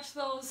stretch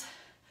those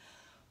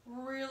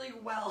really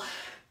well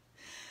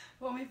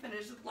when we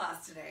finish the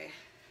class today.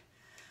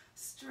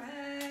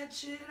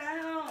 Stretch it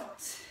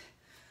out.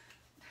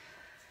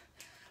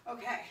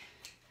 Okay,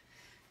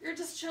 you're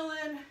just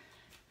chilling,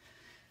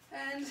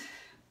 and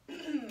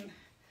in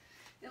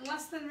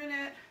less than a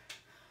minute,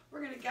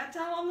 we're gonna get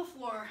down on the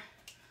floor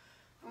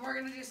and we're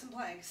gonna do some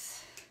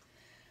planks.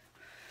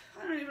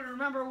 I don't even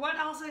remember what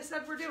else I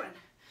said we're doing.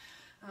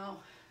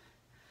 Oh.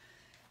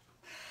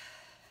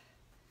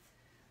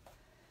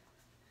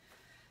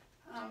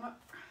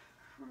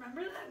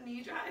 Remember that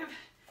knee drive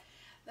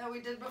that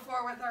we did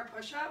before with our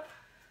push-up?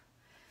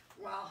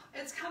 Well,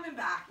 it's coming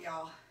back,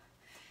 y'all.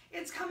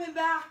 It's coming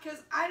back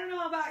because I don't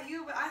know about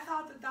you, but I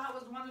thought that that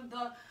was one of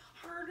the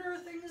harder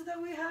things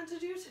that we had to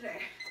do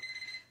today.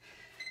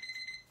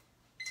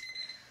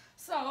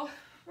 So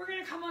we're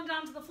gonna come on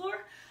down to the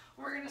floor.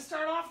 We're gonna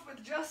start off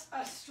with just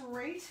a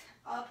straight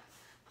up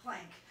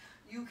plank.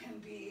 You can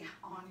be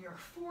on your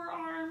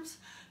forearms,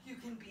 you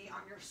can be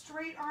on your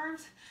straight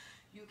arms,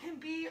 you can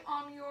be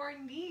on your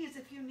knees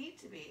if you need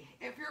to be.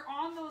 If you're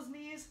on those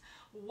knees,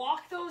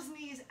 walk those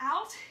knees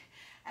out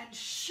and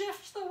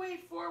shift the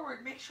weight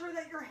forward. Make sure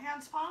that your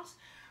hand palms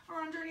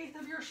are underneath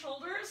of your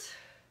shoulders.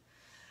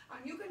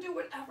 And you can do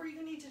whatever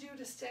you need to do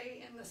to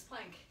stay in this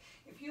plank.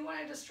 If you want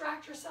to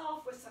distract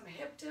yourself with some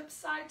hip dips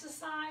side to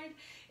side,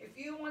 if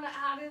you want to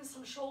add in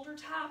some shoulder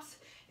taps,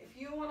 if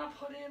you want to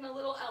put in a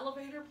little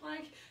elevator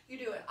plank, you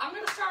do it. I'm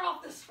going to start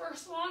off this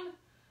first one,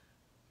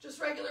 just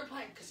regular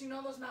plank, because you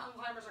know those mountain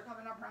climbers are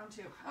coming up round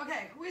 2.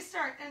 Okay, we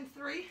start in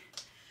 3,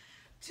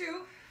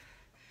 2,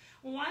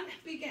 1,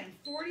 begin.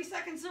 40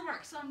 seconds of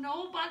work. So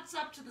no butts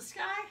up to the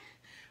sky.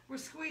 We're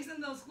squeezing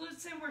those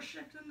glutes in. We're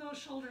shifting those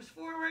shoulders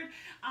forward.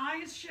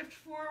 Eyes shift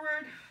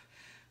forward.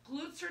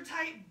 Glutes are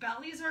tight.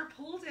 Bellies are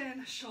pulled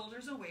in.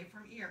 Shoulders away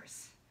from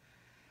ears.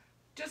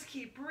 Just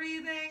keep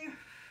breathing.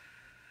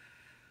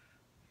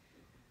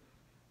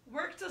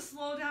 Work to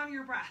slow down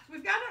your breath.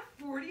 We've got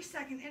a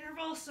 40-second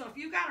interval, so if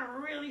you got a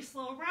really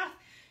slow breath,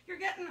 you're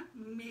getting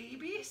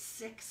maybe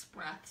 6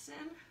 breaths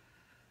in.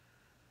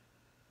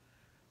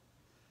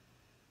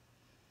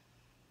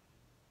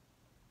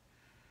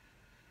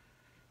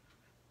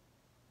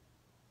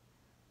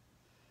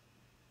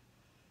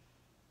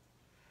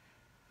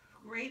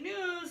 Great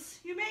news,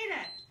 you made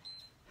it.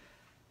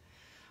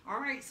 All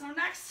right, so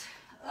next,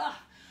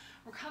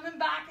 we're coming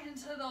back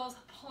into those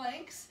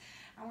planks,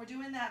 and we're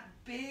doing that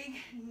big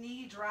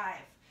knee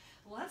drive.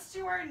 Let's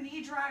do our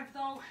knee drive,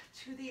 though,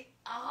 to the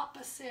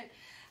opposite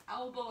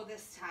elbow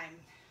this time.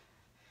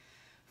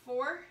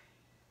 4,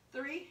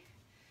 3,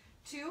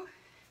 2,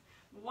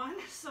 1.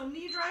 So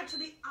knee drive to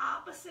the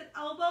opposite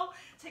elbow.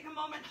 Take a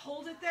moment,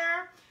 hold it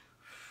there.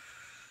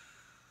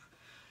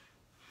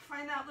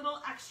 Find that little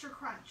extra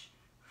crunch.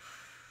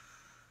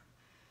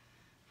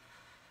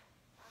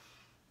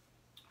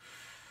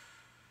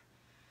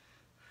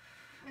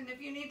 And if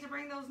you need to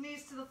bring those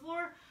knees to the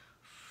floor,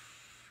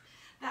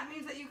 that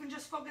means that you can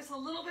just focus a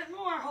little bit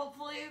more,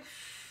 hopefully,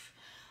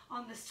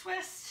 on this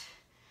twist.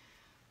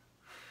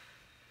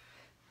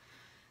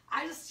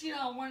 I just,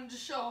 wanted to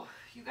show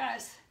you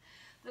guys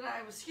that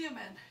I was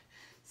human.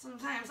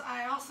 Sometimes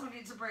I also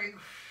need to bring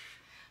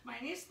my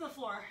knees to the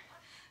floor.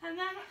 And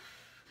then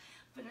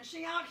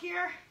finishing out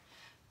here,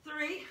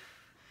 3,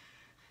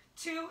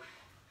 2,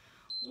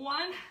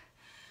 1.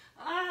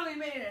 We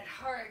made it.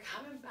 All right,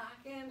 coming back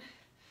in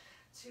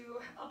to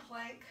a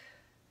plank.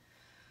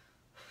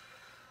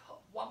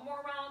 One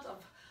more round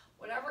of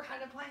whatever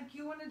kind of plank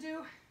you want to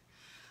do.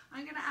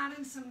 I'm going to add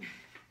in some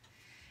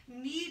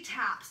knee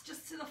taps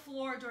just to the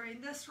floor during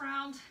this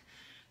round.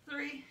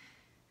 3,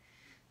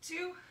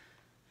 2,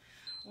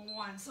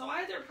 1. So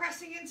either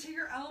pressing into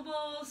your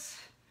elbows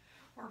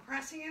or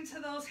pressing into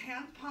those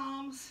hand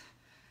palms.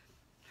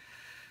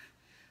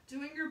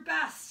 Doing your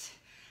best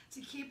to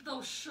keep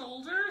those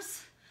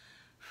shoulders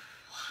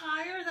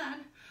higher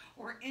than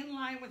or in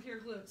line with your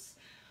glutes.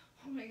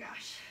 Oh my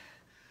gosh.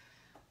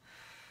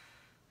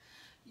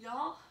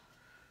 Y'all,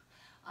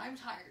 I'm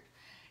tired.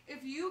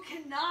 If you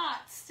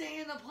cannot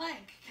stay in the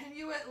plank, can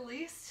you at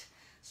least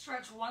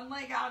stretch one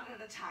leg out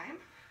at a time?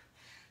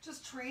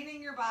 Just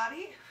training your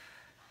body.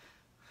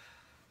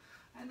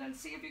 And then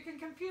see if you can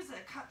confuse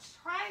it.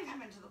 Try and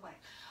come into the plank.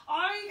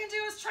 All you can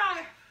do is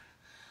try.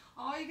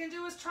 All you can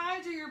do is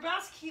try, do your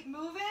best, keep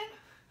moving,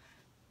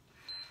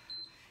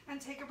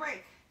 and take a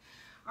break.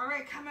 All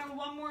right, come in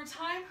one more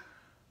time.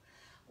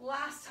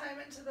 Last time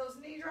into those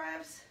knee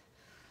drives.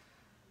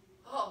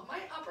 Oh, my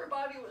upper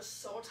body was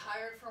so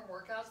tired from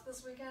workouts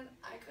this weekend,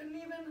 I couldn't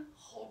even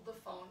hold the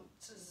phone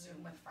to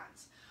Zoom with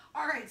friends.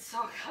 All right,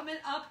 so coming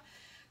up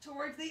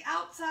towards the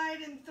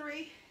outside in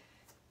 3,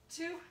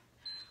 2,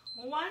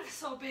 1.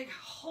 So big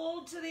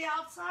hold to the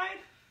outside,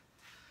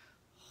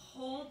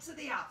 hold to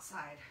the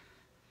outside.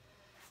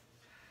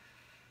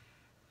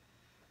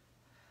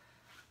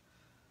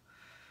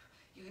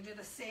 You can do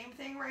the same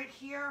thing right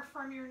here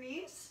from your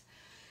knees.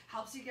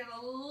 Helps you get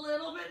a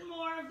little bit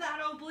more of that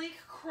oblique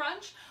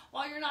crunch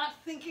while you're not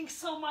thinking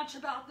so much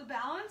about the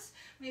balance.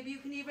 Maybe you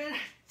can even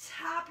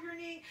tap your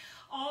knee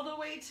all the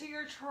way to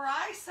your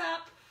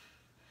tricep.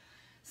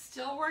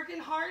 Still working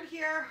hard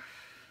here.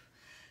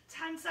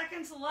 10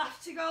 seconds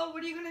left to go.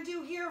 What are you going to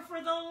do here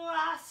for the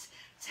last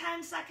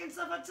 10 seconds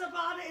of a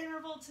Tabata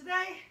interval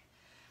today?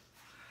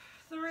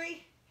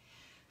 3,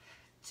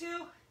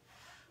 2,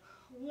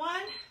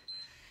 1.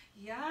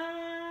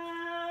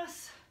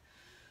 Yes.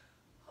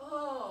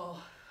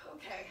 Oh,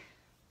 okay.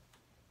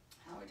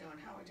 How we doing?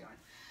 How we doing?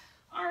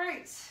 All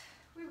right.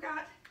 We've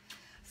got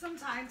some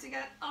time to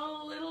get a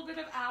little bit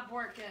of ab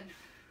work in.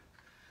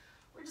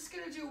 We're just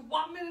going to do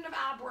 1 minute of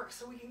ab work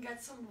so we can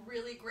get some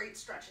really great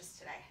stretches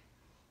today.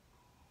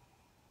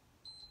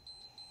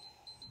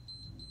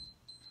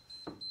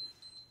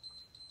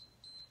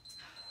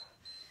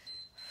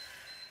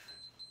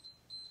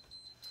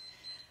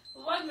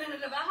 One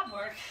minute of ab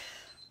work.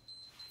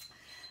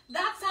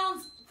 That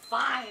sounds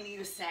fine,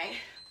 you say.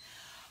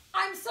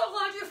 I'm so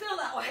glad you feel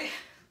that way.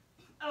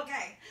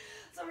 Okay,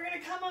 so we're going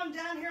to come on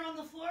down here on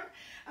the floor,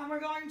 and we're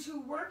going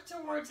to work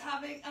towards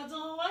having a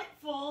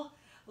delightful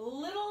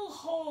little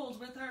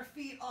hold with our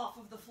feet off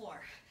of the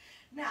floor.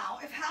 Now,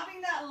 if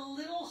having that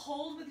little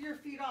hold with your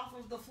feet off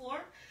of the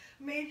floor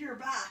made your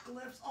back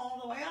lift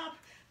all the way up,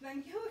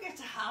 then you get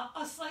to have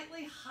a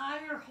slightly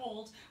higher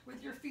hold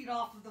with your feet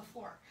off of the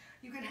floor.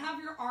 You can have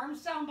your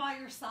arms down by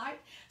your side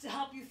to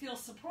help you feel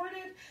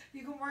supported.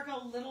 You can work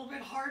a little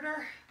bit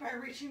harder by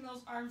reaching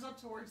those arms up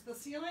towards the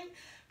ceiling.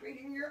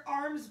 Bringing your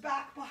arms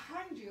back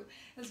behind you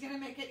is going to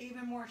make it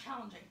even more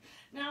challenging.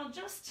 Now,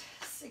 just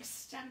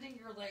extending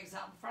your legs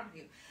out in front of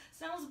you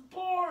sounds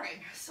boring,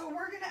 so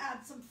we're going to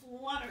add some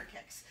flutter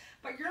kicks.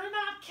 But you're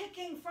not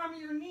kicking from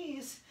your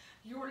knees.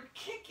 You're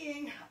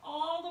kicking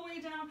all the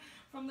way down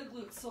from the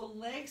glutes. So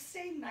legs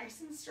stay nice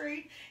and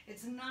straight.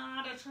 It's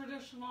not a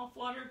traditional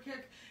flutter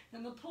kick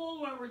in the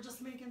pool where we're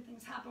just making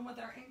things happen with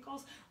our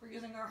ankles. We're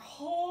using our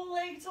whole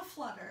leg to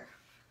flutter.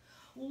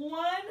 1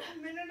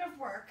 minute of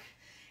work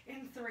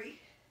in 3,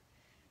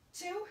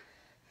 2,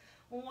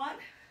 1.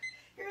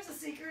 Here's a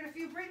secret. If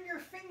you bring your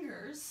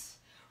fingers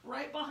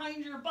right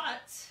behind your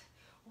butt,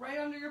 right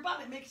under your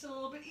butt, it makes it a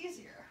little bit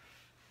easier.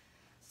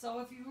 So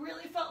if you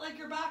really felt like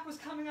your back was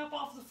coming up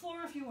off the floor,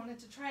 if you wanted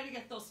to try to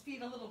get those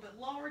feet a little bit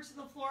lower to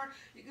the floor,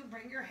 you can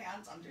bring your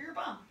hands under your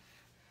bum.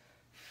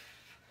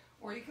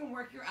 Or you can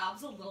work your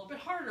abs a little bit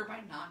harder by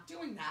not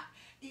doing that.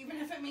 Even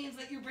if it means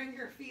that you bring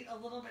your feet a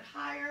little bit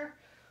higher.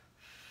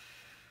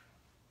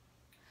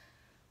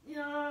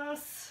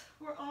 Yes,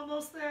 we're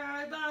almost there,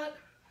 I bet.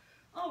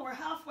 Oh, we're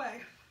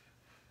halfway.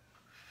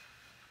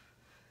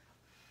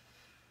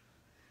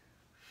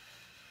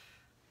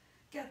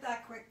 Get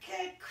that quick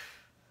kick.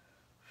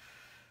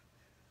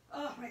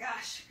 Oh my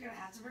gosh, I'm gonna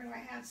have to bring my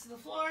hands to the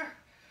floor.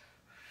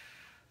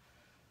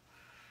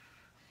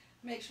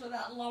 Make sure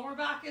that lower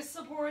back is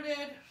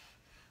supported.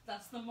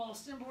 That's the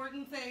most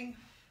important thing.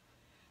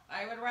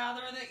 I would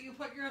rather that you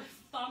put your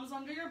thumbs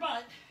under your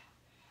butt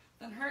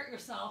than hurt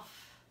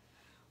yourself.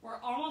 We're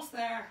almost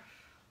there.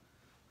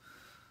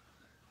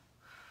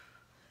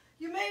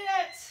 You made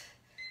it!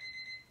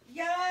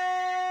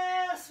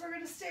 Yes! We're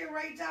gonna stay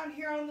right down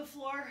here on the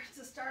floor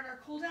to start our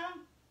cool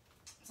down.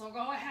 So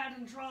go ahead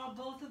and draw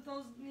both of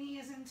those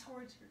knees in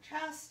towards your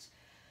chest.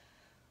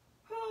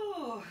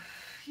 Whew.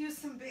 Use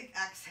some big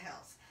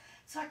exhales.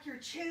 Tuck your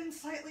chin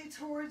slightly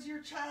towards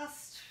your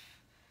chest.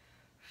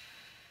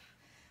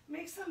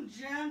 Make some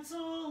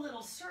gentle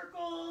little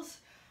circles,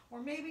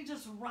 or maybe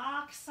just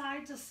rock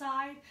side to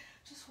side.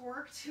 Just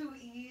work to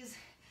ease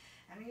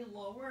any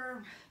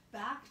lower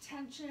back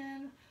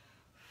tension.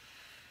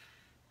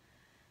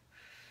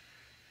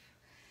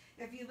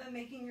 If you've been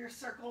making your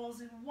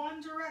circles in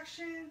one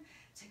direction,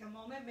 take a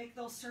moment, make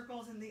those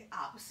circles in the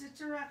opposite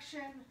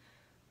direction.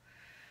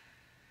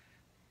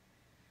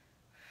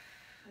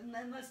 And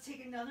then let's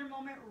take another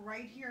moment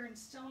right here in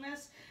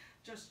stillness,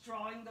 just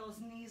drawing those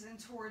knees in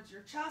towards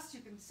your chest.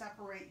 You can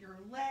separate your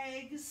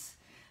legs.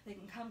 They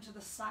can come to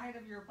the side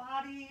of your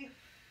body.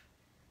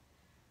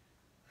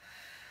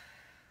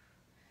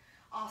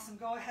 Awesome.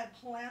 Go ahead,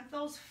 plant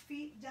those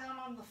feet down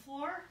on the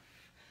floor.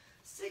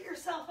 Sit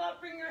yourself up,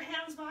 bring your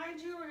hands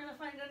behind you. We're going to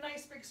find a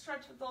nice big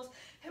stretch with those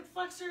hip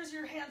flexors.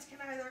 Your hands can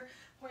either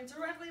point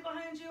directly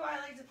behind you. I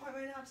like to point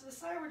mine out to the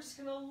side. We're just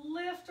going to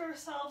lift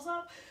ourselves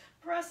up.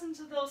 Press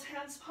into those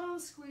hands,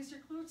 palms, squeeze your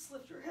glutes,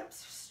 lift your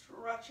hips,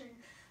 stretching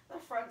the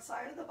front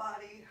side of the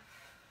body.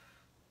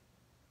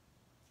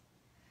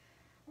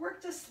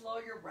 Work to slow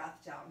your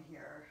breath down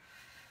here.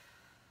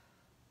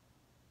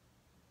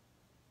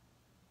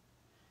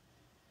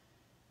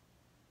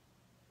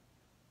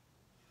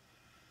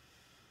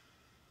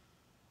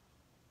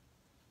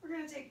 We're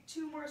going to take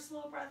 2 more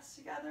slow breaths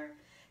together.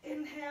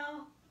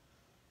 Inhale.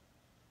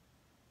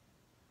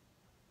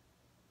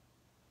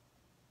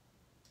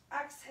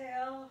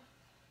 Exhale.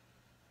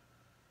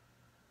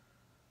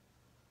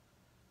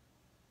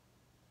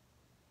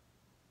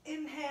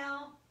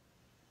 Inhale.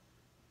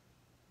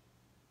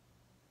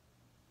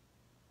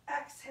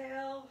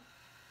 Exhale.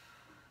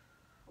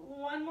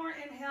 One more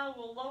inhale.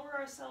 We'll lower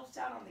ourselves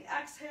down on the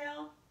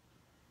exhale.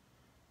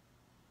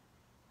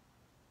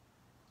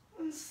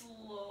 And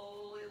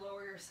slowly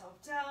lower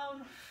yourself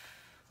down.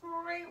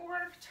 Great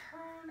work.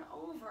 Turn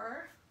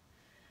over.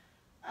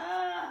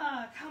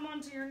 Come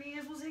onto your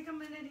knees. We'll take a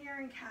minute here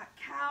in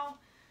cat-cow.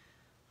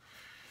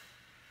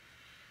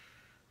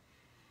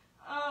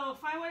 Oh,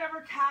 find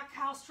whatever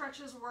cat-cow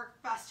stretches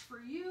work best for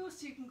you.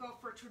 So you can go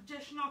for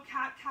traditional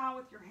cat-cow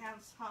with your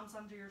hands, palms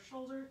under your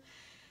shoulder.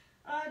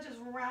 Just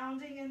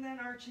rounding and then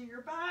arching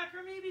your back,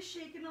 or maybe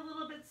shaking a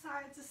little bit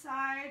side to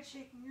side,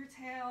 shaking your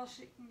tail,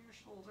 shaking your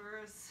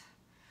shoulders.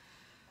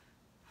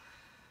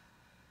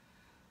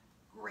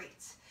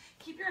 Great.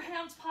 Keep your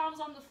hands, palms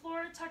on the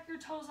floor, tuck your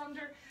toes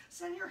under,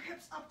 send your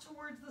hips up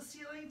towards the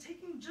ceiling,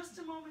 taking just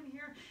a moment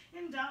here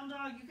in down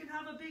dog. You can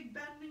have a big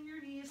bend in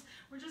your knees.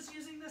 We're just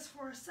using this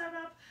for a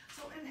setup.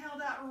 So inhale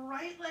that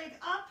right leg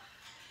up,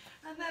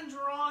 and then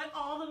draw it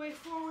all the way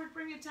forward,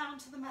 bring it down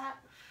to the mat.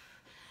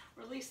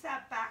 Release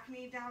that back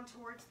knee down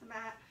towards the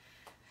mat.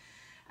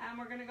 And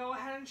we're gonna go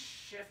ahead and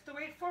shift the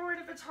weight forward.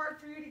 If it's hard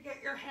for you to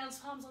get your hands,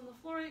 palms on the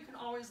floor, you can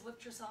always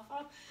lift yourself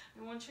up.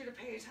 I want you to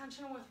pay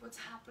attention with what's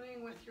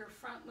happening with your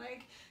front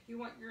leg. You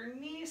want your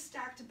knee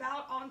stacked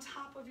about on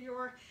top of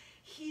your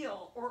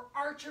heel or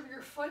arch of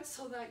your foot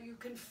so that you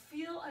can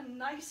feel a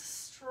nice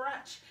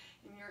stretch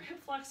in your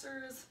hip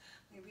flexors,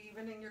 maybe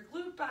even in your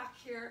glute back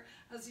here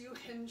as you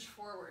hinge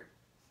forward.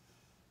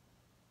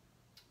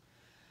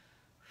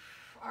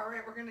 All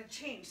right, we're gonna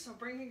change. So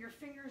bringing your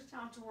fingers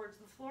down towards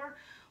the floor,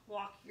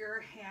 walk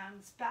your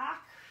hands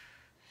back.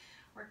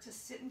 Work to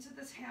sit into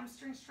this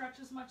hamstring stretch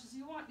as much as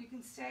you want. You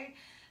can stay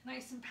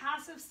nice and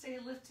passive, stay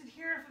lifted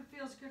here. If it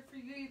feels good for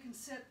you, you can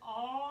sit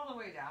all the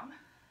way down.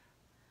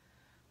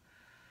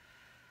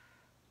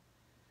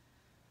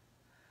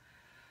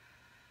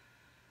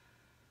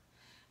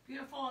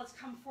 Beautiful, let's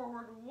come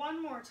forward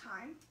one more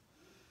time.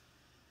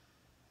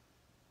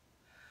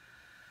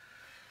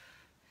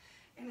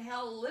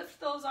 Inhale, lift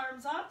those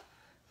arms up.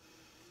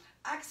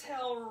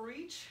 Exhale,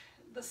 reach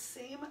the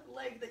same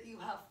leg that you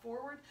have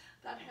forward.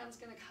 That hand's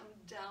gonna come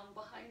down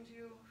behind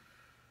you.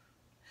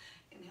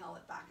 Inhale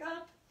it back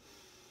up.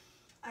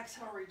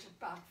 Exhale, reach it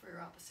back for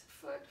your opposite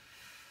foot.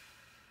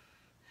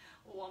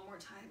 One more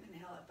time,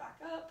 inhale it back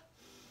up.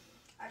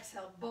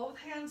 Exhale, both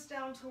hands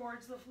down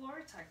towards the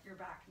floor. Tuck your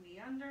back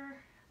knee under.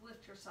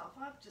 Lift yourself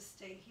up. Just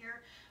stay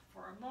here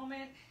for a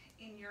moment.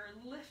 in your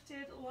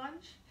lifted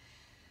lunge.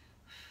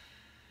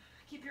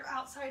 Keep your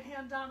outside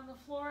hand down on the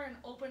floor and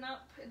open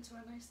up into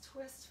a nice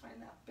twist.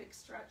 Find that big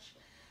stretch.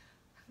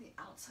 The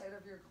outside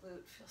of your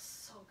glute feels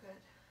so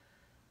good.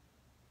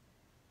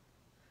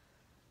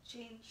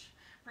 Change.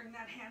 Bring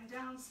that hand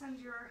down. Send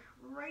your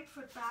right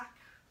foot back.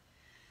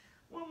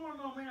 One more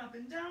moment, up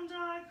and down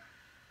dog.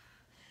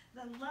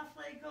 Then left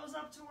leg goes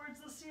up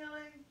towards the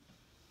ceiling.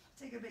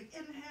 Take a big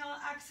inhale.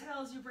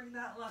 Exhale as you bring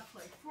that left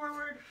leg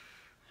forward.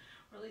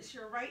 Release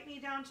your right knee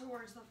down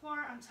towards the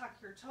floor. Untuck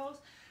your toes.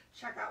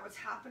 Check out what's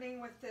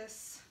happening with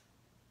this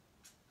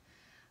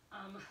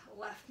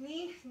left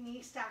knee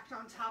stacked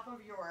on top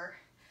of your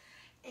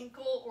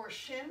ankle or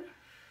shin.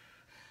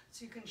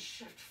 So you can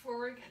shift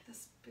forward, get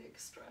this big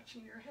stretch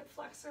in your hip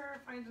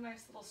flexor. Find a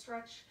nice little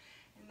stretch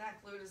in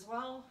that glute as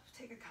well.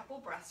 Take a couple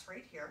breaths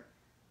right here.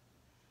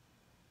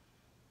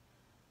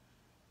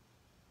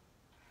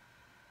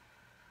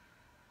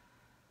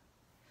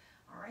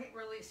 All right,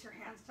 release your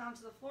hands down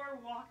to the floor,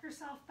 walk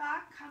yourself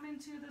back, come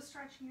into the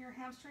stretch in your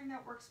hamstring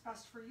that works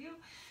best for you.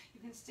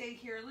 You can stay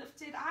here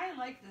lifted. I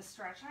like this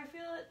stretch. I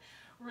feel it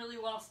really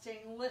well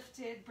staying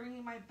lifted,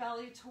 bringing my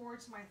belly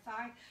towards my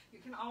thigh. You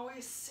can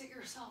always sit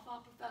yourself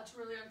up if that's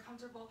really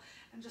uncomfortable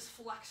and just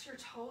flex your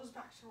toes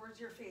back towards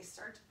your face.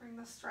 Start to bring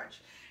the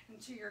stretch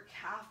into your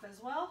calf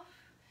as well.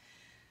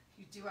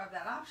 You do have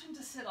that option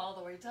to sit all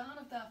the way down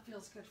if that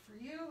feels good for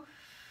you.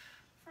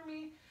 For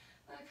me,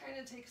 that kind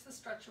of takes the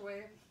stretch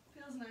away.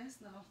 Feels nice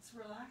though, it's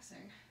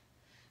relaxing.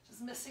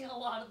 Just missing a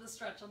lot of the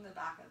stretch on the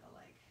back of the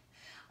leg.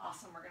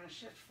 Awesome, we're gonna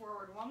shift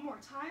forward one more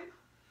time.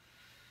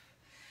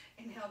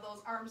 Inhale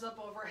those arms up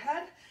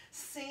overhead.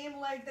 Same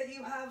leg that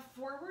you have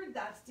forward,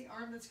 that's the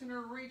arm that's gonna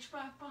reach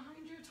back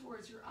behind you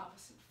towards your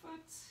opposite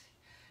foot.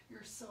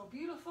 You're so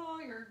beautiful,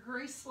 you're a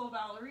graceful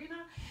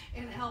ballerina.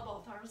 Inhale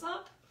both arms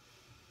up.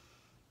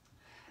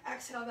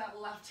 Exhale that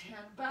left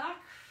hand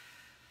back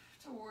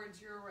towards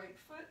your right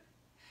foot.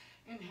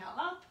 Inhale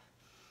up.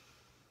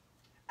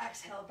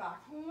 Exhale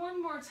back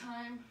one more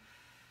time.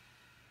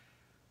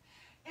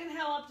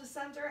 Inhale up to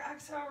center.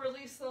 Exhale,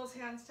 release those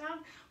hands down.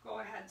 Go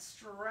ahead,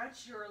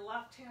 stretch your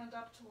left hand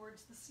up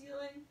towards the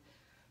ceiling.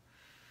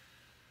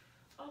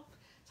 Up,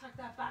 tuck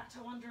that back to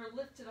under,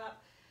 lift it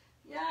up.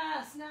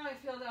 Yes, now I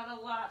feel that a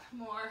lot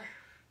more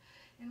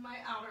in my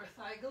outer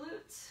thigh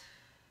glutes.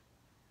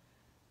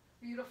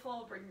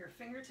 Beautiful. Bring your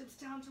fingertips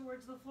down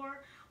towards the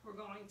floor. We're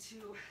going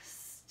to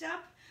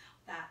step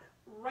that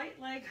right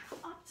leg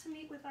up to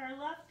meet with our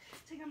left.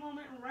 Take a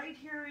moment right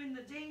here in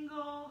the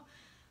dangle.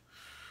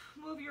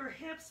 Move your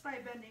hips by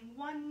bending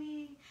one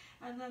knee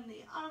and then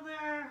the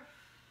other.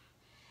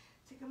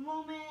 Take a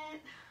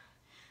moment.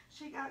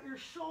 Shake out your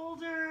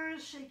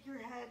shoulders. Shake your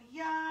head.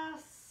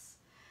 Yes.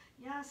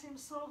 Yes, I'm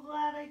so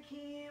glad I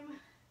came.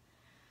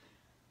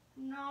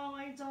 No,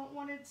 I don't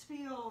want it to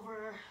be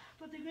over.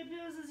 But the good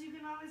news is you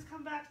can always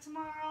come back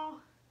tomorrow.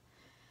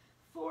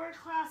 4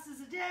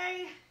 classes a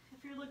day.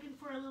 If you're looking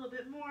for a little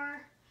bit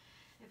more,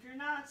 if you're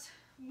not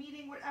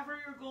meeting whatever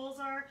your goals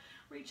are,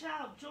 reach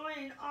out,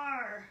 join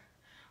our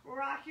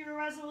Rock Your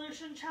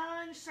Resolution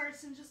Challenge.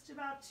 Starts in just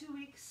about 2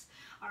 weeks.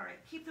 All right,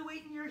 keep the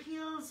weight in your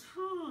heels.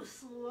 Whew,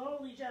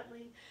 slowly,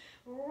 gently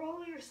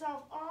roll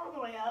yourself all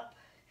the way up.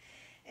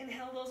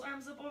 Inhale those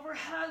arms up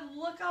overhead.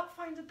 Look up,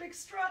 find a big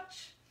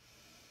stretch.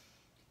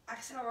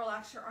 Exhale,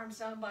 relax your arms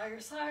down by your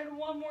side.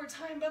 One more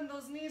time, bend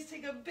those knees.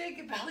 Take a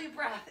big belly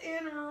breath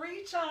in,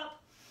 reach up.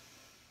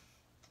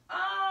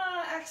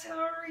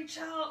 Exhale, reach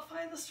out.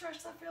 Find the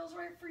stretch that feels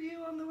right for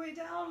you on the way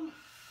down.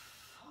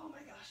 Oh my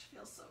gosh,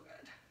 feels so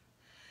good.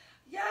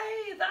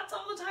 Yay, that's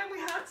all the time we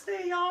had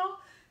today, y'all.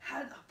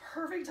 Had a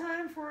perfect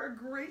time for a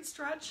great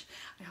stretch.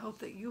 I hope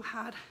that you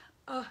had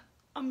an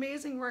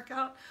amazing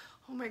workout.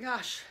 Oh my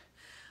gosh,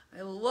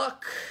 I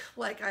look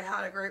like I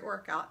had a great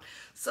workout.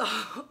 So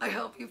I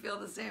hope you feel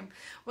the same.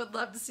 Would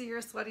love to see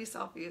your sweaty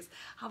selfies.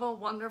 Have a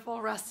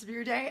wonderful rest of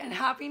your day and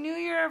Happy New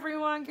Year,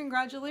 everyone.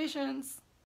 Congratulations.